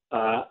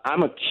 I'm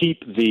going to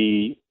keep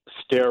the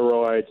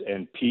steroids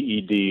and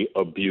PED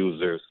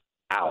abusers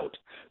out,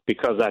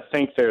 because I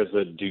think there's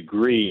a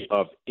degree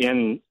of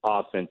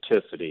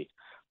inauthenticity,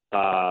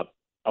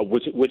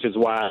 which is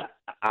why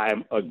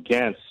I'm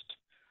against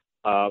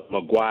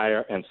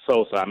McGwire and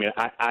Sosa. I mean,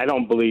 I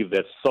don't believe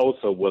that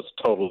Sosa was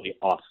totally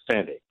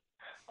authentic,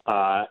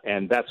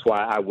 and that's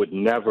why I would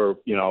never,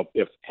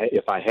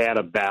 if I had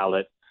a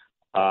ballot,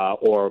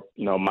 or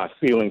my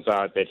feelings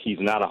are that he's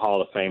not a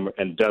Hall of Famer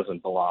and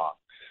doesn't belong.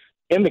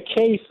 In the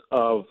case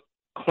of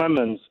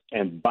Clemens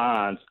and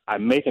Bonds, I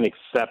make an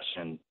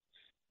exception,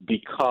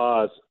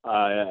 because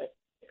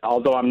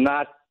although I'm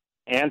not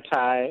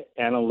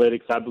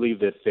anti-analytics, I believe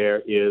that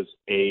there is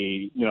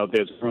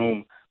there's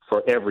room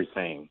for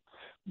everything.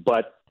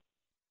 But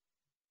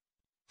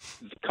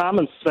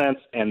common sense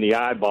and the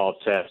eyeball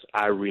test,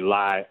 I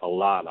rely a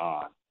lot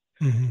on.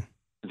 Mm-hmm.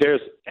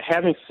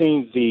 Having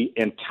seen the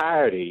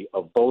entirety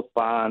of both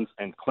Bonds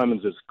and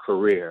Clemens'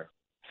 career,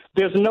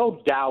 there's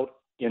no doubt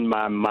in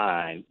my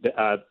mind,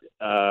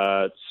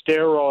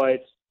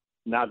 steroids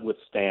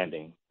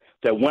notwithstanding,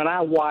 that when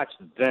I watched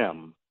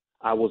them,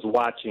 I was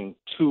watching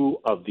two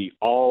of the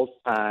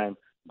all-time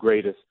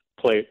greatest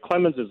players.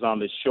 Clemens is on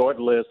the short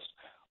list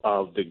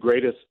of the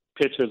greatest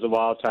pitchers of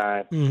all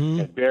time,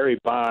 and Barry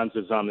Bonds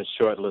is on the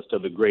short list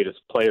of the greatest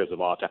players of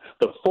all time.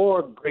 The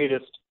 4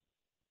 greatest,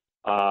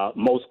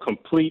 most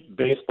complete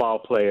baseball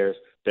players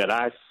that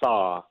I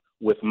saw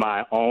with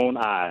my own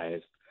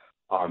eyes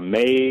are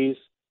Mays,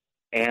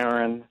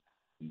 Aaron,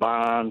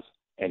 Bonds,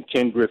 and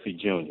Ken Griffey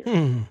Jr.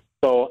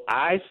 So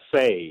I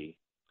say,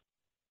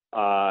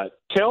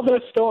 tell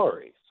their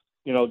stories.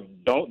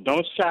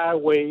 Don't shy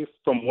away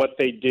from what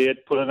they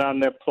did. Put it on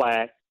their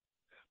plaque.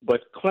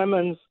 But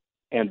Clemens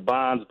and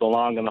Bonds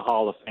belong in the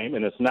Hall of Fame,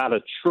 and it's not a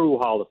true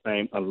Hall of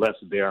Fame unless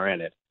they're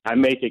in it. I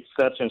make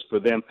exceptions for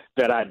them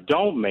that I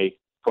don't make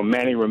for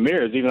Manny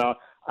Ramirez, even though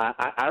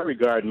I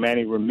regard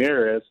Manny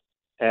Ramirez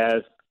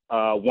as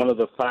one of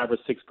the 5 or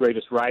 6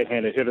 greatest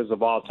right-handed hitters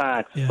of all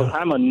time. Yeah. But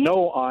I'm a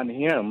no on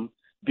him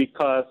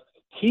because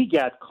he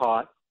got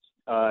caught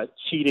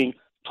cheating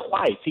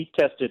twice. He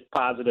tested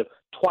positive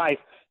twice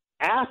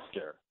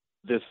after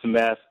this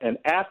mess and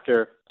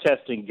after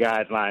testing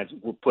guidelines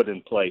were put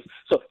in place.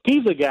 So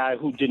he's a guy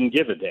who didn't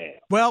give a damn.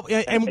 Well,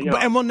 and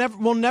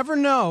we'll never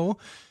know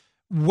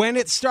when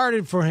it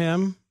started for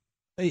him.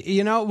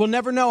 We'll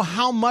never know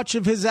how much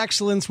of his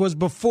excellence was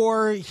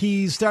before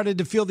he started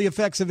to feel the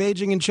effects of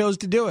aging and chose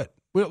to do it.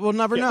 We'll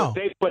never know.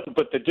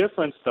 But the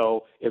difference,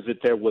 though, is that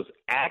there was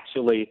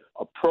actually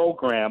a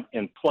program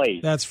in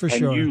place. That's for and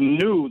sure. And you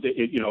knew that,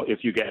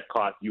 if you got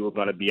caught, you were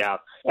going to be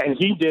out. And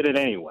he did it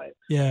anyway.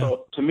 Yeah.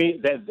 So to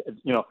me,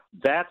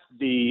 that's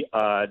the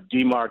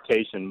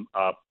demarcation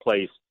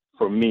place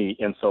for me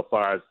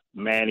insofar as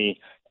Manny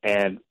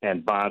and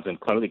Bonds and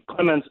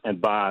Clemens and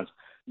Bonds.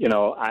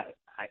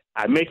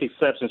 I make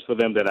exceptions for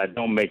them that I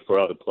don't make for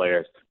other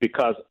players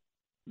because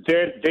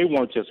they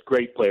weren't just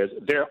great players.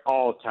 They're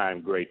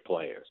all-time great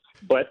players.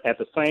 But at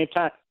the same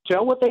time,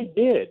 tell what they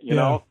did.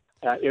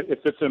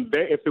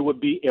 If it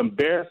would be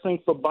embarrassing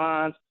for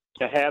Bonds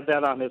to have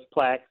that on his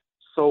plaque,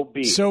 so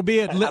be it. So be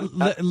it.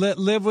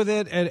 Live with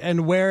it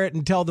and wear it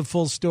and tell the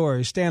full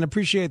story. Stan,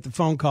 appreciate the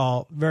phone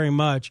call very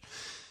much.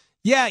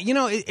 Yeah,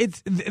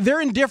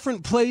 they're in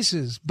different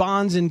places,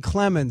 Bonds and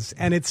Clemens,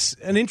 and it's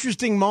an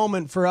interesting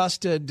moment for us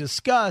to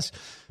discuss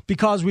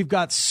because we've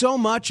got so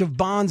much of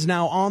Bonds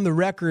now on the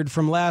record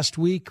from last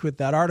week with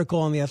that article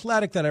on The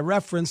Athletic that I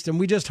referenced, and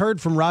we just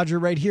heard from Roger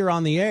right here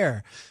on the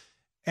air.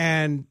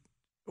 And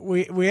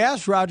we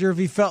asked Roger if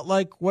he felt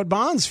like what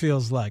Bonds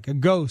feels like, a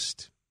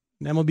ghost.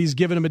 MLB's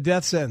giving him a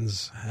death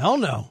sentence. Hell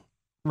no.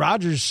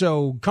 Roger's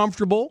so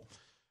comfortable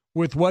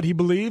with what he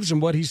believes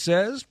and what he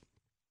says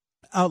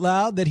out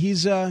loud that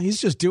he's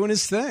just doing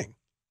his thing.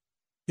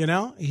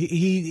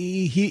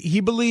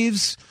 He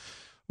believes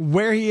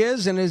where he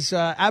is and is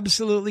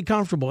absolutely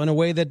comfortable in a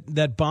way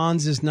that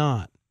Bonds is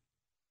not.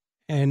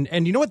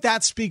 And you know what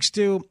that speaks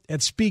to?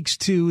 It speaks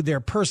to their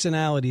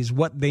personalities,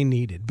 what they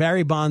needed.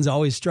 Barry Bonds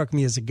always struck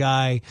me as a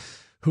guy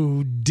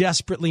who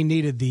desperately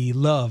needed the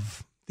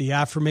love, the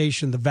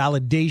affirmation, the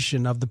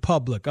validation of the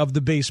public, of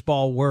the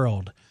baseball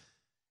world.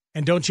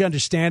 And don't you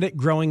understand it?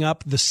 Growing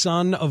up, the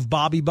son of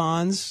Bobby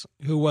Bonds,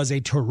 who was a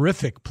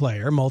terrific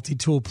player,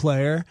 multi-tool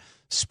player,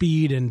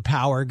 speed and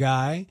power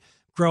guy.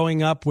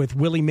 Growing up with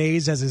Willie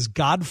Mays as his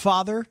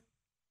godfather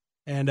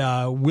and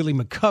Willie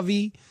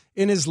McCovey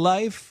in his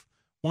life.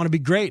 Want to be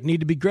great, need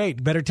to be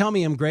great. Better tell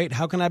me I'm great.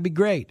 How can I be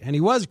great? And he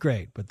was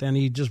great, but then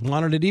he just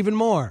wanted it even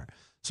more.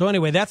 So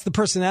anyway, that's the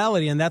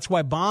personality, and that's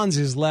why Bonds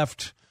is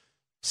left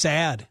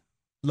sad,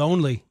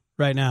 lonely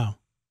right now,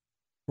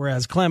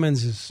 whereas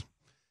Clemens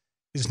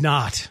is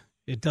not.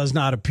 It does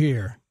not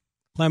appear.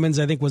 Clemens,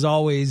 I think, was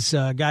always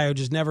a guy who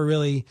just never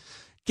really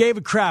gave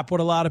a crap what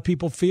a lot of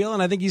people feel,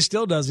 and I think he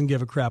still doesn't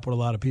give a crap what a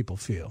lot of people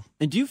feel.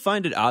 And do you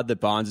find it odd that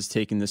Bonds is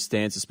taking this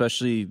stance,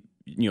 especially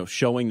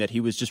showing that he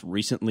was just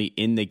recently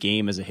in the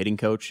game as a hitting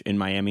coach in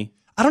Miami?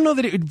 I don't know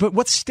but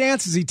what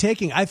stance is he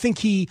taking? I think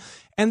he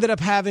ended up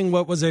having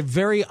what was a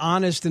very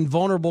honest and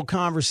vulnerable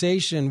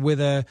conversation with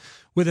a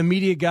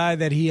media guy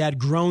that he had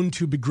grown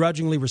to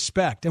begrudgingly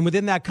respect. And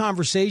within that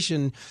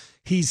conversation,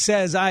 he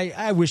says,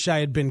 I wish I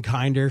had been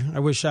kinder. I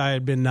wish I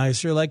had been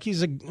nicer. Like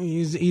he's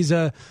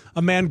a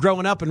man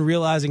growing up and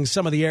realizing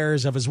some of the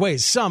errors of his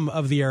ways.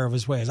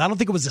 I don't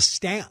think it was a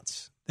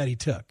stance that he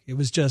took. It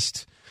was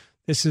just,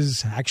 this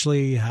is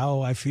actually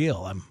how I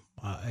feel.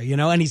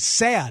 And he's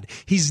sad.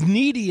 He's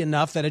needy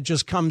enough that it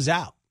just comes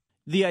out.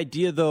 The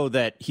idea, though,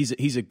 that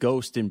he's a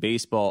ghost in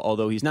baseball,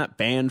 although he's not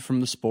banned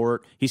from the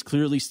sport, he's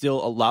clearly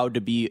still allowed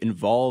to be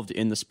involved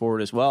in the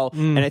sport as well.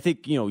 And I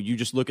think, you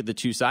just look at the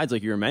two sides,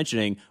 like you were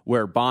mentioning,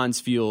 where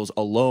Bonds feels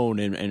alone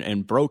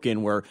and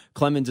broken, where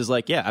Clemens is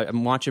like, yeah,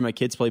 I'm watching my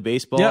kids play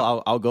baseball.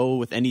 Yep. I'll go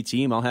with any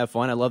team. I'll have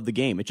fun. I love the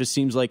game. It just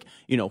seems like,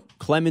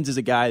 Clemens is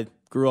a guy,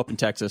 grew up in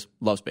Texas,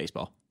 loves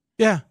baseball.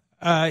 Yeah.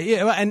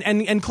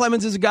 And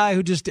Clemens is a guy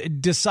who just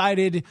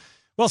decided,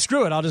 well,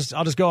 screw it. I'll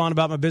just go on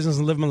about my business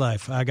and live my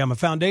life. I got my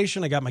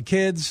foundation. I got my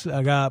kids.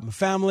 I got my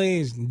family.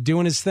 He's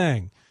doing his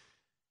thing.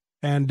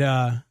 And,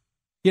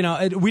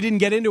 we didn't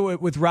get into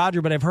it with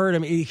Roger, but I've heard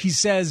him. He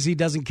says he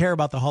doesn't care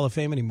about the Hall of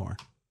Fame anymore.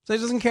 So he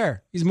doesn't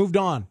care. He's moved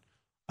on.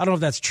 I don't know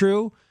if that's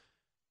true.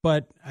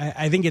 but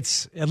I think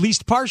it's at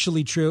least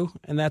partially true,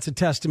 and that's a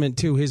testament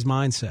to his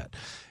mindset.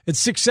 It's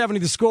 670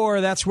 The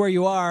Score. That's where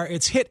you are.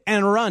 It's Hit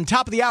and Run.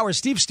 Top of the hour,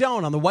 Steve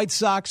Stone on the White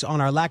Sox,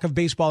 on our lack of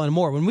baseball and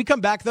more. When we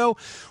come back, though,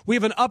 we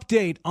have an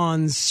update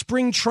on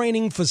spring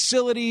training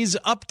facilities,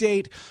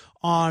 update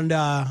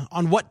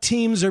on what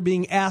teams are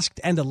being asked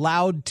and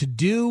allowed to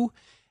do,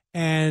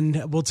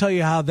 and we'll tell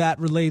you how that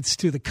relates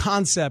to the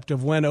concept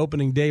of when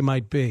opening day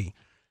might be.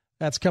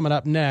 That's coming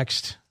up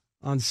next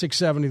on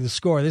 670 The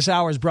Score. This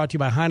hour is brought to you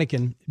by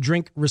Heineken.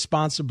 Drink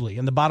responsibly.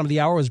 And the bottom of the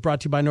hour was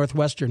brought to you by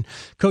Northwestern.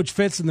 Coach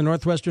Fitz and the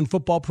Northwestern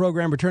football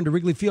program return to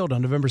Wrigley Field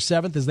on November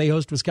 7th as they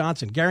host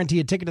Wisconsin. Guarantee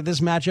a ticket to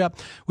this matchup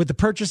with the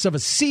purchase of a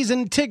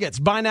season tickets.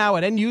 Buy now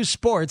at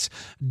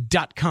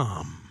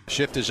nusports.com.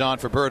 Shift is on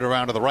for Bird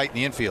around to the right in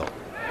the infield.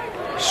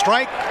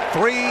 Strike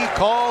three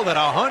called at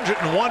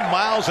 101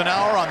 miles an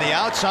hour on the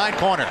outside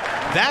corner.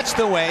 That's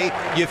the way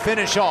you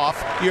finish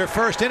off your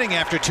first inning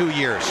after 2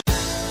 years.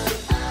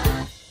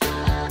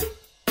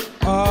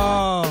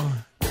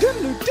 Oh,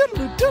 diddle-oo,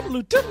 diddle-oo,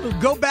 diddle-oo,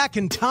 diddle-oo. Go back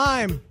in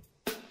time.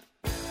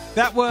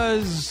 That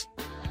was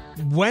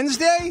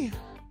Wednesday?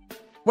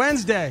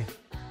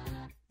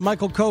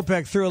 Michael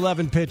Kopech threw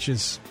 11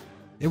 pitches.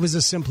 It was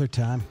a simpler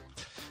time.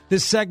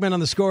 This segment on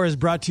The Score is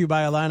brought to you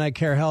by Illini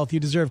Care Health. You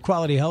deserve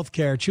quality health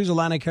care. Choose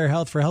Illini Care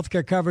Health for health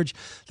care coverage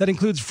that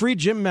includes free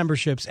gym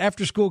memberships,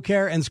 after-school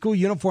care, and school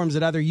uniforms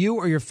that either you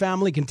or your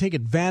family can take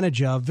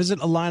advantage of. Visit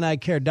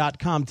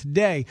IlliniCare.com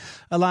today.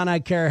 Illini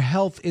Care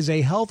Health is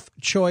a Health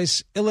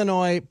Choice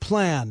Illinois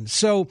plan.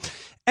 So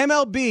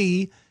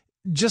MLB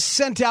just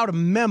sent out a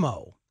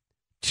memo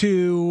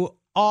to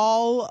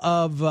all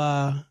of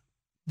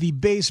the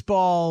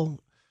baseball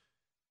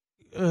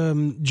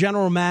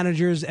general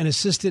managers and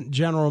assistant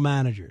general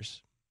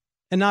managers,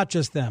 and not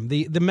just them.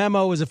 The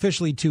memo is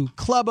officially to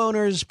club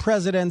owners,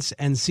 presidents,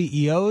 and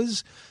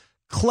CEOs,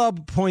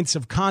 club points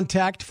of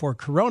contact for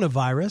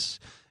coronavirus,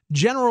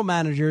 general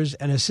managers,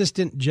 and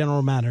assistant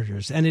general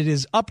managers. And it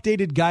is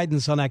updated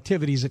guidance on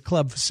activities at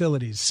club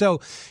facilities. So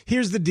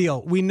here's the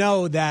deal. We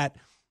know that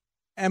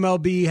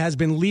MLB has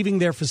been leaving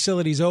their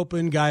facilities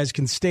open. Guys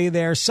can stay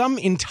there. Some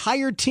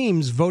entire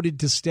teams voted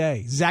to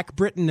stay. Zach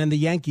Britton and the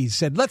Yankees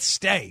said, let's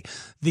stay.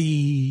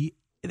 I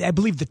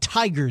believe the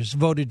Tigers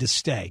voted to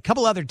stay. A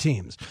couple other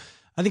teams.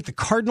 I think the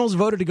Cardinals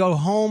voted to go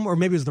home, or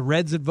maybe it was the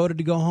Reds that voted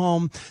to go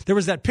home. There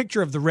was that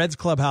picture of the Reds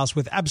clubhouse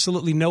with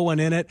absolutely no one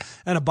in it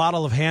and a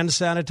bottle of hand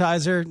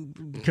sanitizer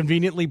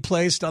conveniently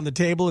placed on the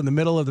table in the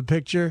middle of the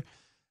picture.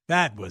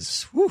 That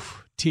was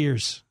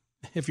tears.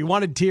 If you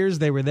wanted tears,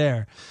 they were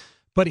there.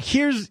 But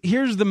here's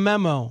the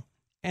memo,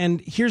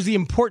 and here's the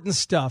important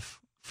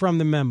stuff from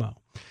the memo.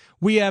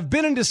 We have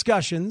been in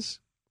discussions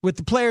with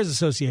the Players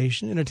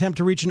Association in an attempt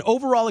to reach an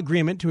overall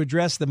agreement to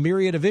address the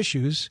myriad of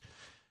issues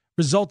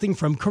resulting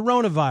from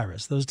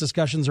coronavirus. Those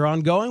discussions are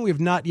ongoing. We have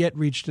not yet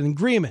reached an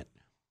agreement.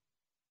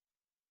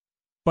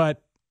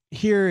 But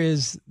here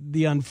is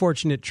the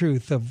unfortunate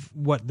truth of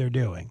what they're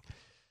doing.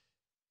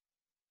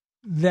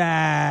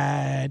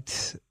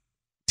 That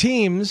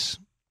teams,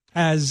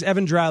 as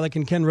Evan Drellich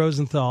and Ken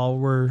Rosenthal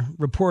were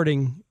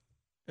reporting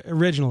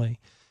originally,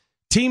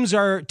 teams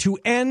are to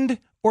end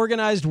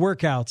organized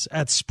workouts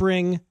at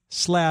spring/home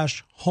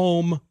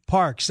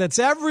parks. That's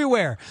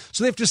everywhere.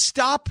 So they have to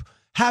stop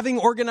having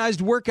organized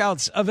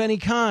workouts of any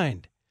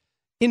kind.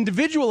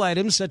 Individual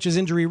items such as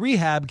injury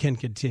rehab can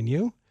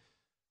continue,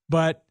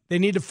 but they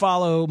need to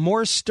follow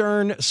more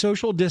stern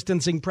social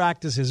distancing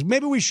practices.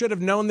 Maybe we should have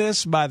known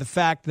this by the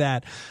fact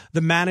that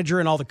the manager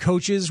and all the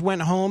coaches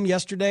went home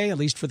yesterday, at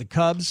least for the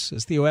Cubs,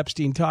 as Theo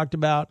Epstein talked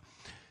about.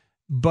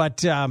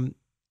 But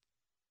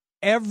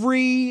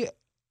every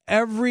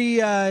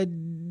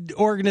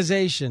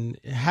organization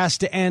has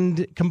to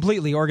end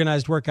completely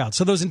organized workouts.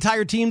 So those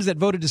entire teams that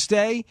voted to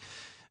stay,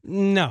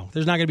 no,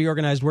 there's not going to be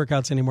organized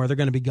workouts anymore. They're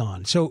going to be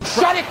gone. So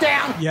shut it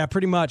down. Yeah,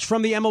 pretty much.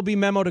 From the MLB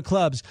memo to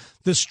clubs,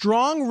 the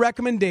strong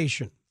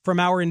recommendation from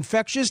our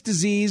infectious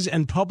disease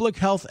and public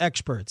health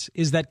experts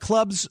is that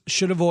clubs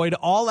should avoid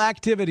all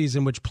activities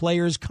in which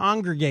players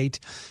congregate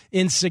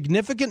in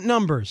significant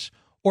numbers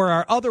or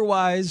are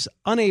otherwise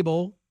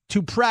unable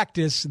to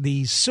practice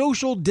the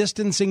social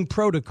distancing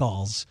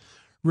protocols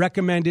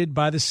recommended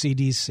by the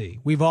CDC.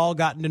 We've all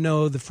gotten to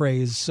know the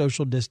phrase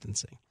social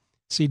distancing.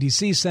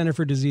 CDC, Center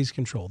for Disease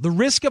Control. The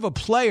risk of a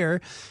player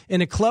in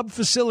a club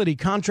facility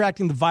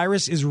contracting the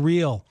virus is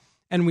real,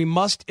 and we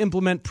must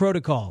implement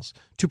protocols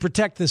to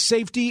protect the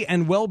safety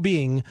and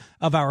well-being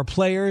of our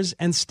players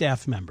and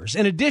staff members.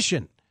 In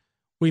addition,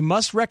 we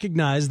must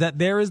recognize that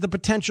there is the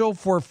potential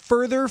for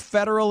further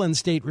federal and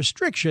state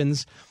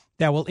restrictions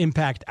that will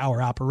impact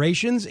our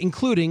operations,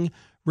 including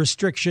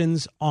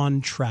restrictions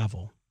on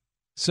travel.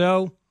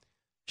 So,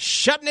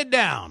 shutting it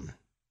down.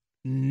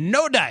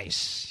 No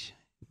dice.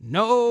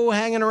 No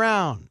hanging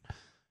around.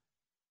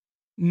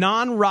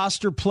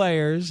 Non-roster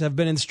players have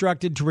been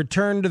instructed to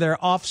return to their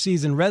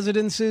off-season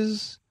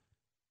residences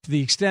to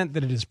the extent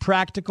that it is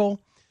practical.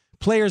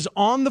 Players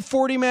on the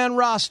 40-man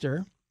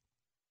roster,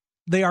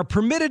 they are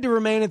permitted to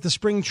remain at the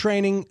spring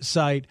training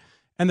site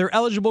and they're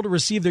eligible to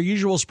receive their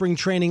usual spring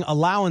training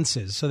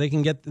allowances so they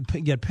can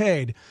get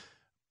paid.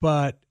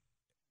 But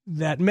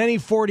that many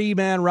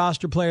 40-man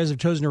roster players have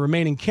chosen to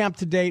remain in camp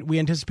to date. We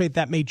anticipate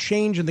that may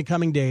change in the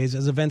coming days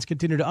as events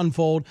continue to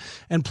unfold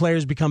and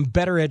players become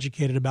better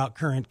educated about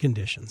current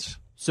conditions.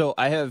 So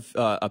I have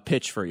a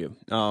pitch for you.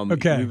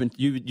 Okay.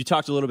 You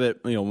talked a little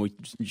bit, when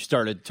you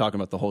started talking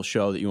about the whole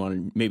show, that you want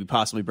to maybe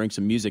possibly bring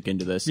some music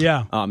into this.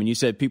 Yeah. And you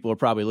said people are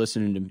probably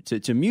listening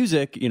to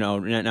music,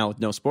 now with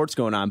no sports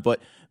going on,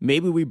 but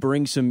maybe we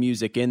bring some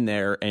music in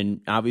there, and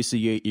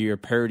obviously your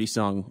parody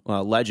song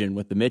legend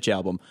with the Mitch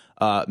album.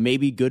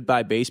 Maybe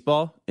Goodbye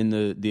Baseball in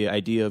the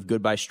idea of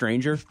Goodbye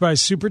Stranger. By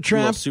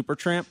Supertramp.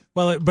 Supertramp.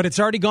 Well, but it's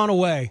already gone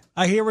away.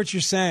 I hear what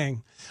you're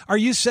saying. Are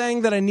you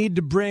saying that I need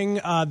to bring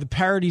the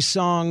parody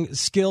song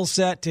skill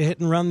set to Hit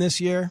and Run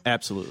this year?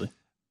 Absolutely.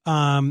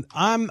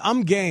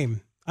 I'm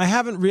game. I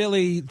haven't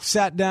really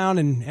sat down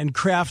and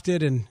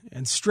crafted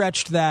and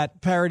stretched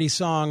that parody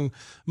song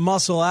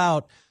muscle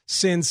out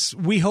since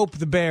We Hope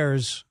the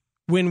Bears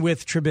win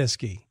with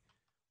Trubisky.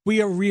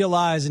 We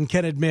realize and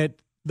can admit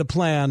the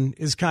plan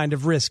is kind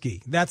of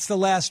risky. That's the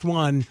last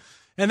one.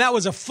 And that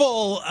was a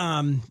full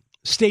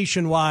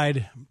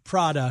station-wide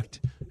project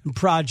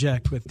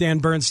with Dan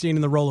Bernstein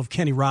in the role of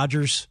Kenny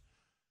Rogers.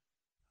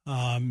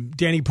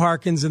 Danny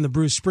Parkins in the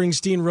Bruce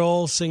Springsteen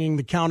role, singing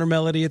the counter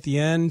melody at the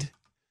end.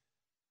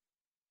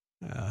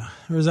 There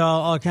was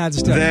all kinds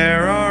of stuff.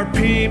 There are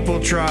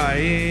people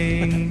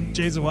trying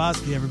Jay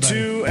Zawoski, everybody,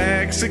 to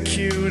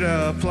execute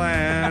a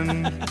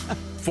plan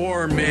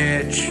for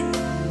Mitch,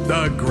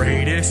 the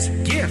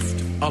greatest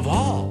gift of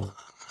all.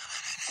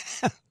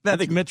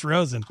 That's Mitch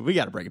Rosen. We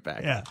got to bring it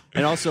back. Yeah.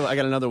 And also, I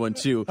got another one,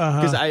 too,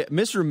 because I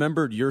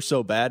misremembered You're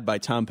So Bad by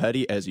Tom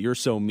Petty as You're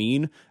So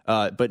Mean.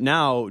 But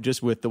now,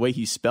 just with the way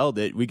he spelled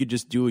it, we could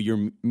just do a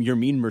You're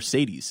Mean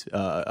Mercedes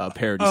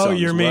parody song. Oh,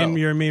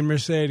 You're Mean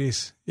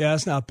Mercedes. Yeah,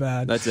 that's not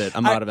bad. That's it.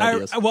 I'm out of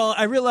ideas.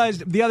 I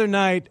realized the other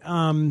night,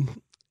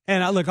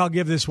 look, I'll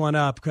give this one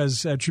up because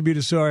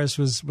Tributosaurus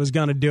was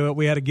going to do it.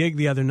 We had a gig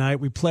the other night.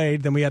 We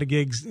played. Then we had a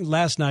gig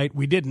last night.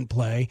 We didn't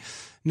play.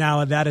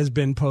 Now that has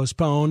been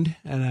postponed,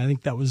 and I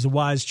think that was a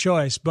wise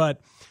choice.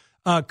 But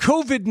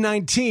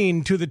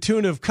COVID-19 to the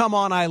tune of Come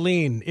On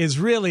Eileen is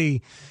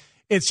really,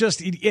 it's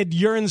just, it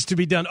yearns to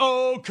be done.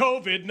 Oh,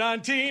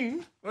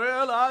 COVID-19,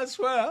 well, I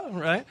swear,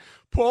 right?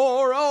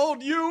 Poor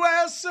old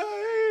USA.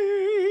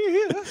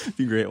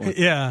 Be a great one.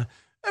 Yeah.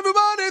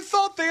 Everybody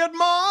thought they had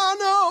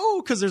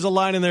mono, because there's a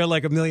line in there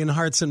like 1,000,000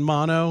 hearts in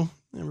mono.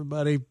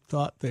 Everybody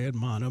thought they had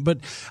mono. But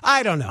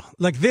I don't know.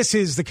 Like, this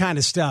is the kind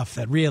of stuff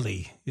that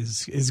really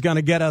is going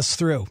to get us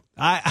through.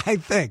 I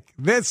think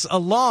this,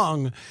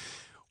 along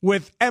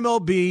with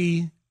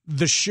MLB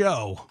The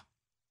Show.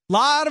 A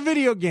lot of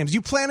video games.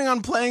 You planning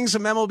on playing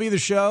some MLB The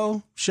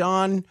Show,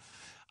 Sean?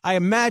 I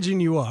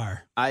imagine you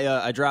are.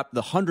 I dropped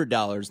the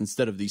 $100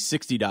 instead of the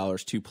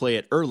 $60 to play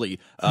it early,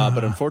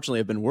 but unfortunately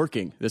I've been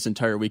working this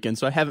entire weekend,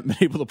 so I haven't been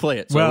able to play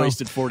it. So I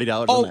wasted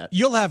 $40 on that.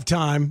 You'll have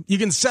time. You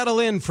can settle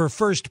in for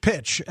first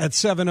pitch at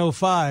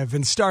 7:05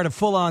 and start a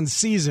full-on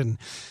season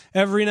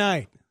every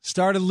night.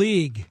 Start a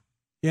league.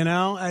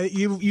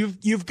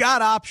 You've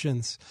got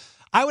options.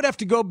 I would have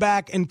to go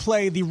back and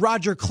play the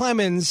Roger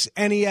Clemens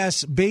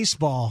NES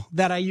baseball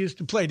that I used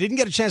to play. Didn't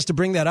get a chance to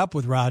bring that up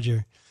with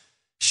Roger.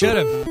 Should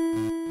have.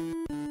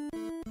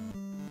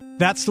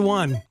 That's the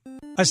one.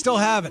 I still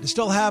have it. I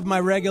still have my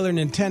regular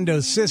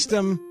Nintendo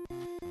system.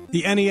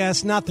 The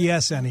NES, not the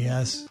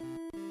SNES.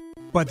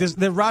 But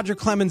the Roger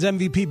Clemens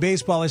MVP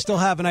baseball I still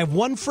have. And I have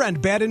one friend,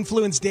 Bad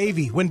Influence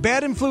Davey. When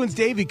Bad Influence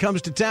Davey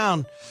comes to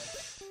town,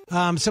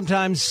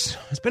 sometimes,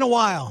 it's been a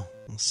while,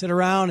 I'll sit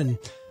around and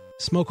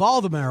smoke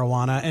all the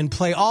marijuana and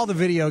play all the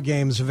video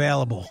games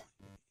available,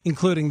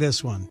 including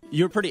this one.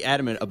 You're pretty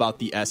adamant about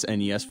the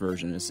SNES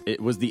version.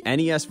 Was the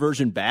NES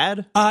version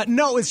bad?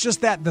 No, it's just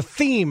that the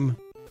theme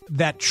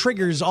that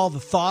triggers all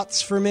the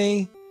thoughts for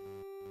me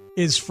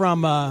is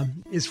from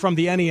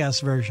the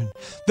NES version.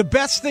 The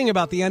best thing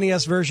about the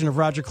NES version of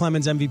Roger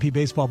Clemens MVP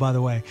Baseball, by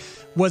the way,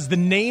 was the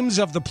names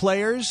of the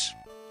players.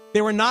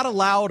 They were not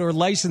allowed or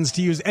licensed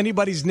to use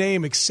anybody's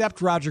name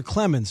except Roger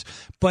Clemens,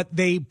 but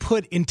they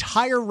put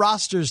entire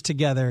rosters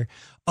together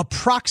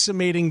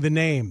approximating the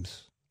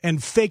names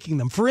and faking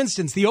them. For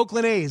instance, the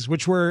Oakland A's,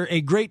 which were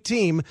a great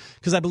team,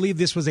 because I believe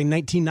this was a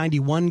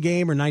 1991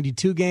 game or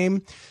 92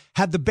 game,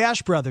 had the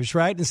Bash brothers,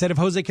 right? Instead of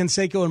Jose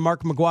Canseco and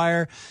Mark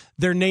McGuire,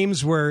 their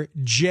names were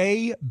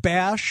J.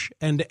 Bash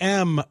and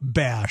M.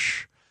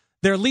 Bash.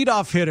 Their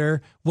leadoff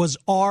hitter was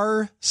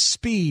R.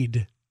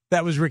 Speed.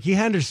 That was Ricky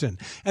Henderson.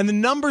 And the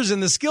numbers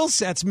and the skill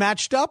sets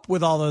matched up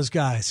with all those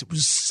guys. It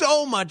was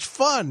so much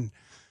fun.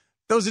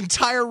 Those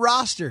entire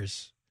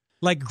rosters.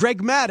 Like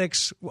Greg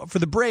Maddux for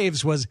the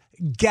Braves was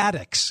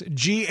Gaddux,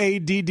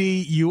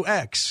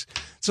 Gaddux.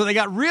 So they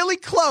got really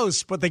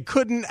close, but they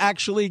couldn't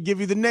actually give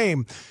you the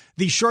name.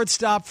 The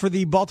shortstop for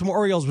the Baltimore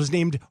Orioles was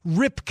named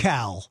Rip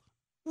Cal.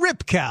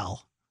 Rip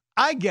Cal.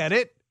 I get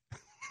it.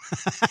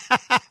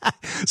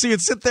 So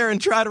you'd sit there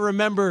and try to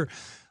remember,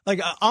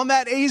 like on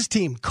that A's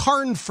team,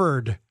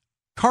 Carnford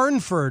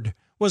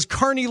was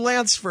Carney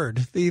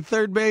Lansford, the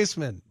third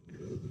baseman.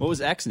 What was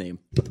X name?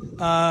 You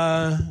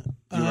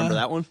remember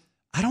that one?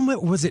 I don't know.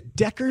 Was it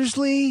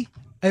Deckersley?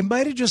 It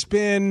might have just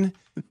been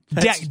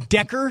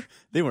Decker.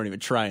 They weren't even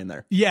trying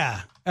there.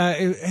 Yeah.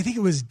 I think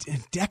it was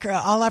Decker.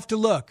 I'll have to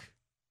look.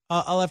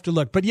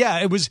 But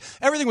yeah,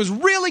 everything was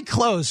really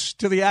close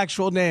to the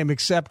actual name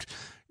except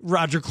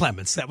Roger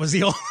Clemens. That was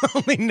the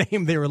only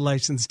name they were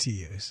licensed to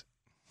use.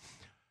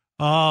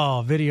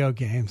 Oh, video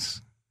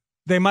games.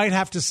 They might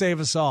have to save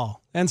us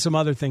all, and some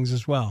other things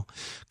as well.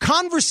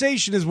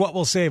 Conversation is what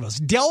will save us.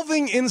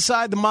 Delving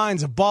inside the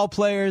minds of ball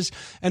players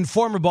and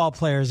former ball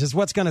players is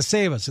what's going to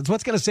save us. It's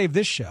what's going to save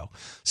this show.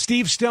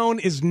 Steve Stone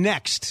is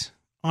next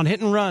on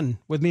Hit and Run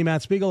with me,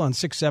 Matt Spiegel, on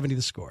 670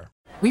 The Score.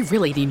 We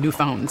really need new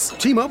phones.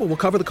 T-Mobile will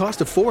cover the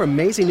cost of 4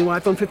 amazing new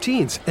iPhone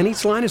 15s, and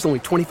each line is only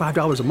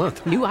 $25 a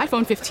month. New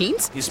iPhone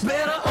 15s? It's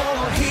better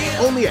over here.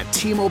 Only at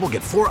T-Mobile,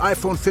 get 4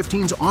 iPhone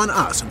 15s on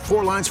us and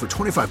 4 lines for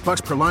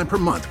 $25 per line per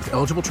month with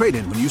eligible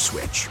trade-in when you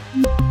switch.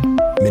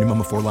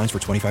 Minimum of 4 lines for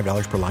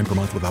 $25 per line per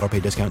month with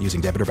autopay discount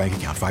using debit or bank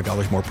account.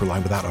 $5 more per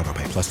line without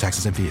autopay, plus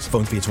taxes and fees.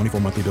 Phone fee at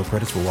 24 monthly bill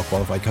credits for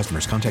well-qualified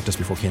customers. Contact us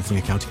before canceling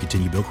account to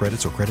continue bill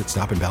credits or credit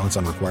stop and balance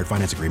on required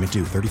finance agreement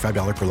due.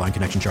 $35 per line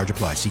connection charge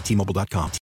applies. See T-Mobile.com.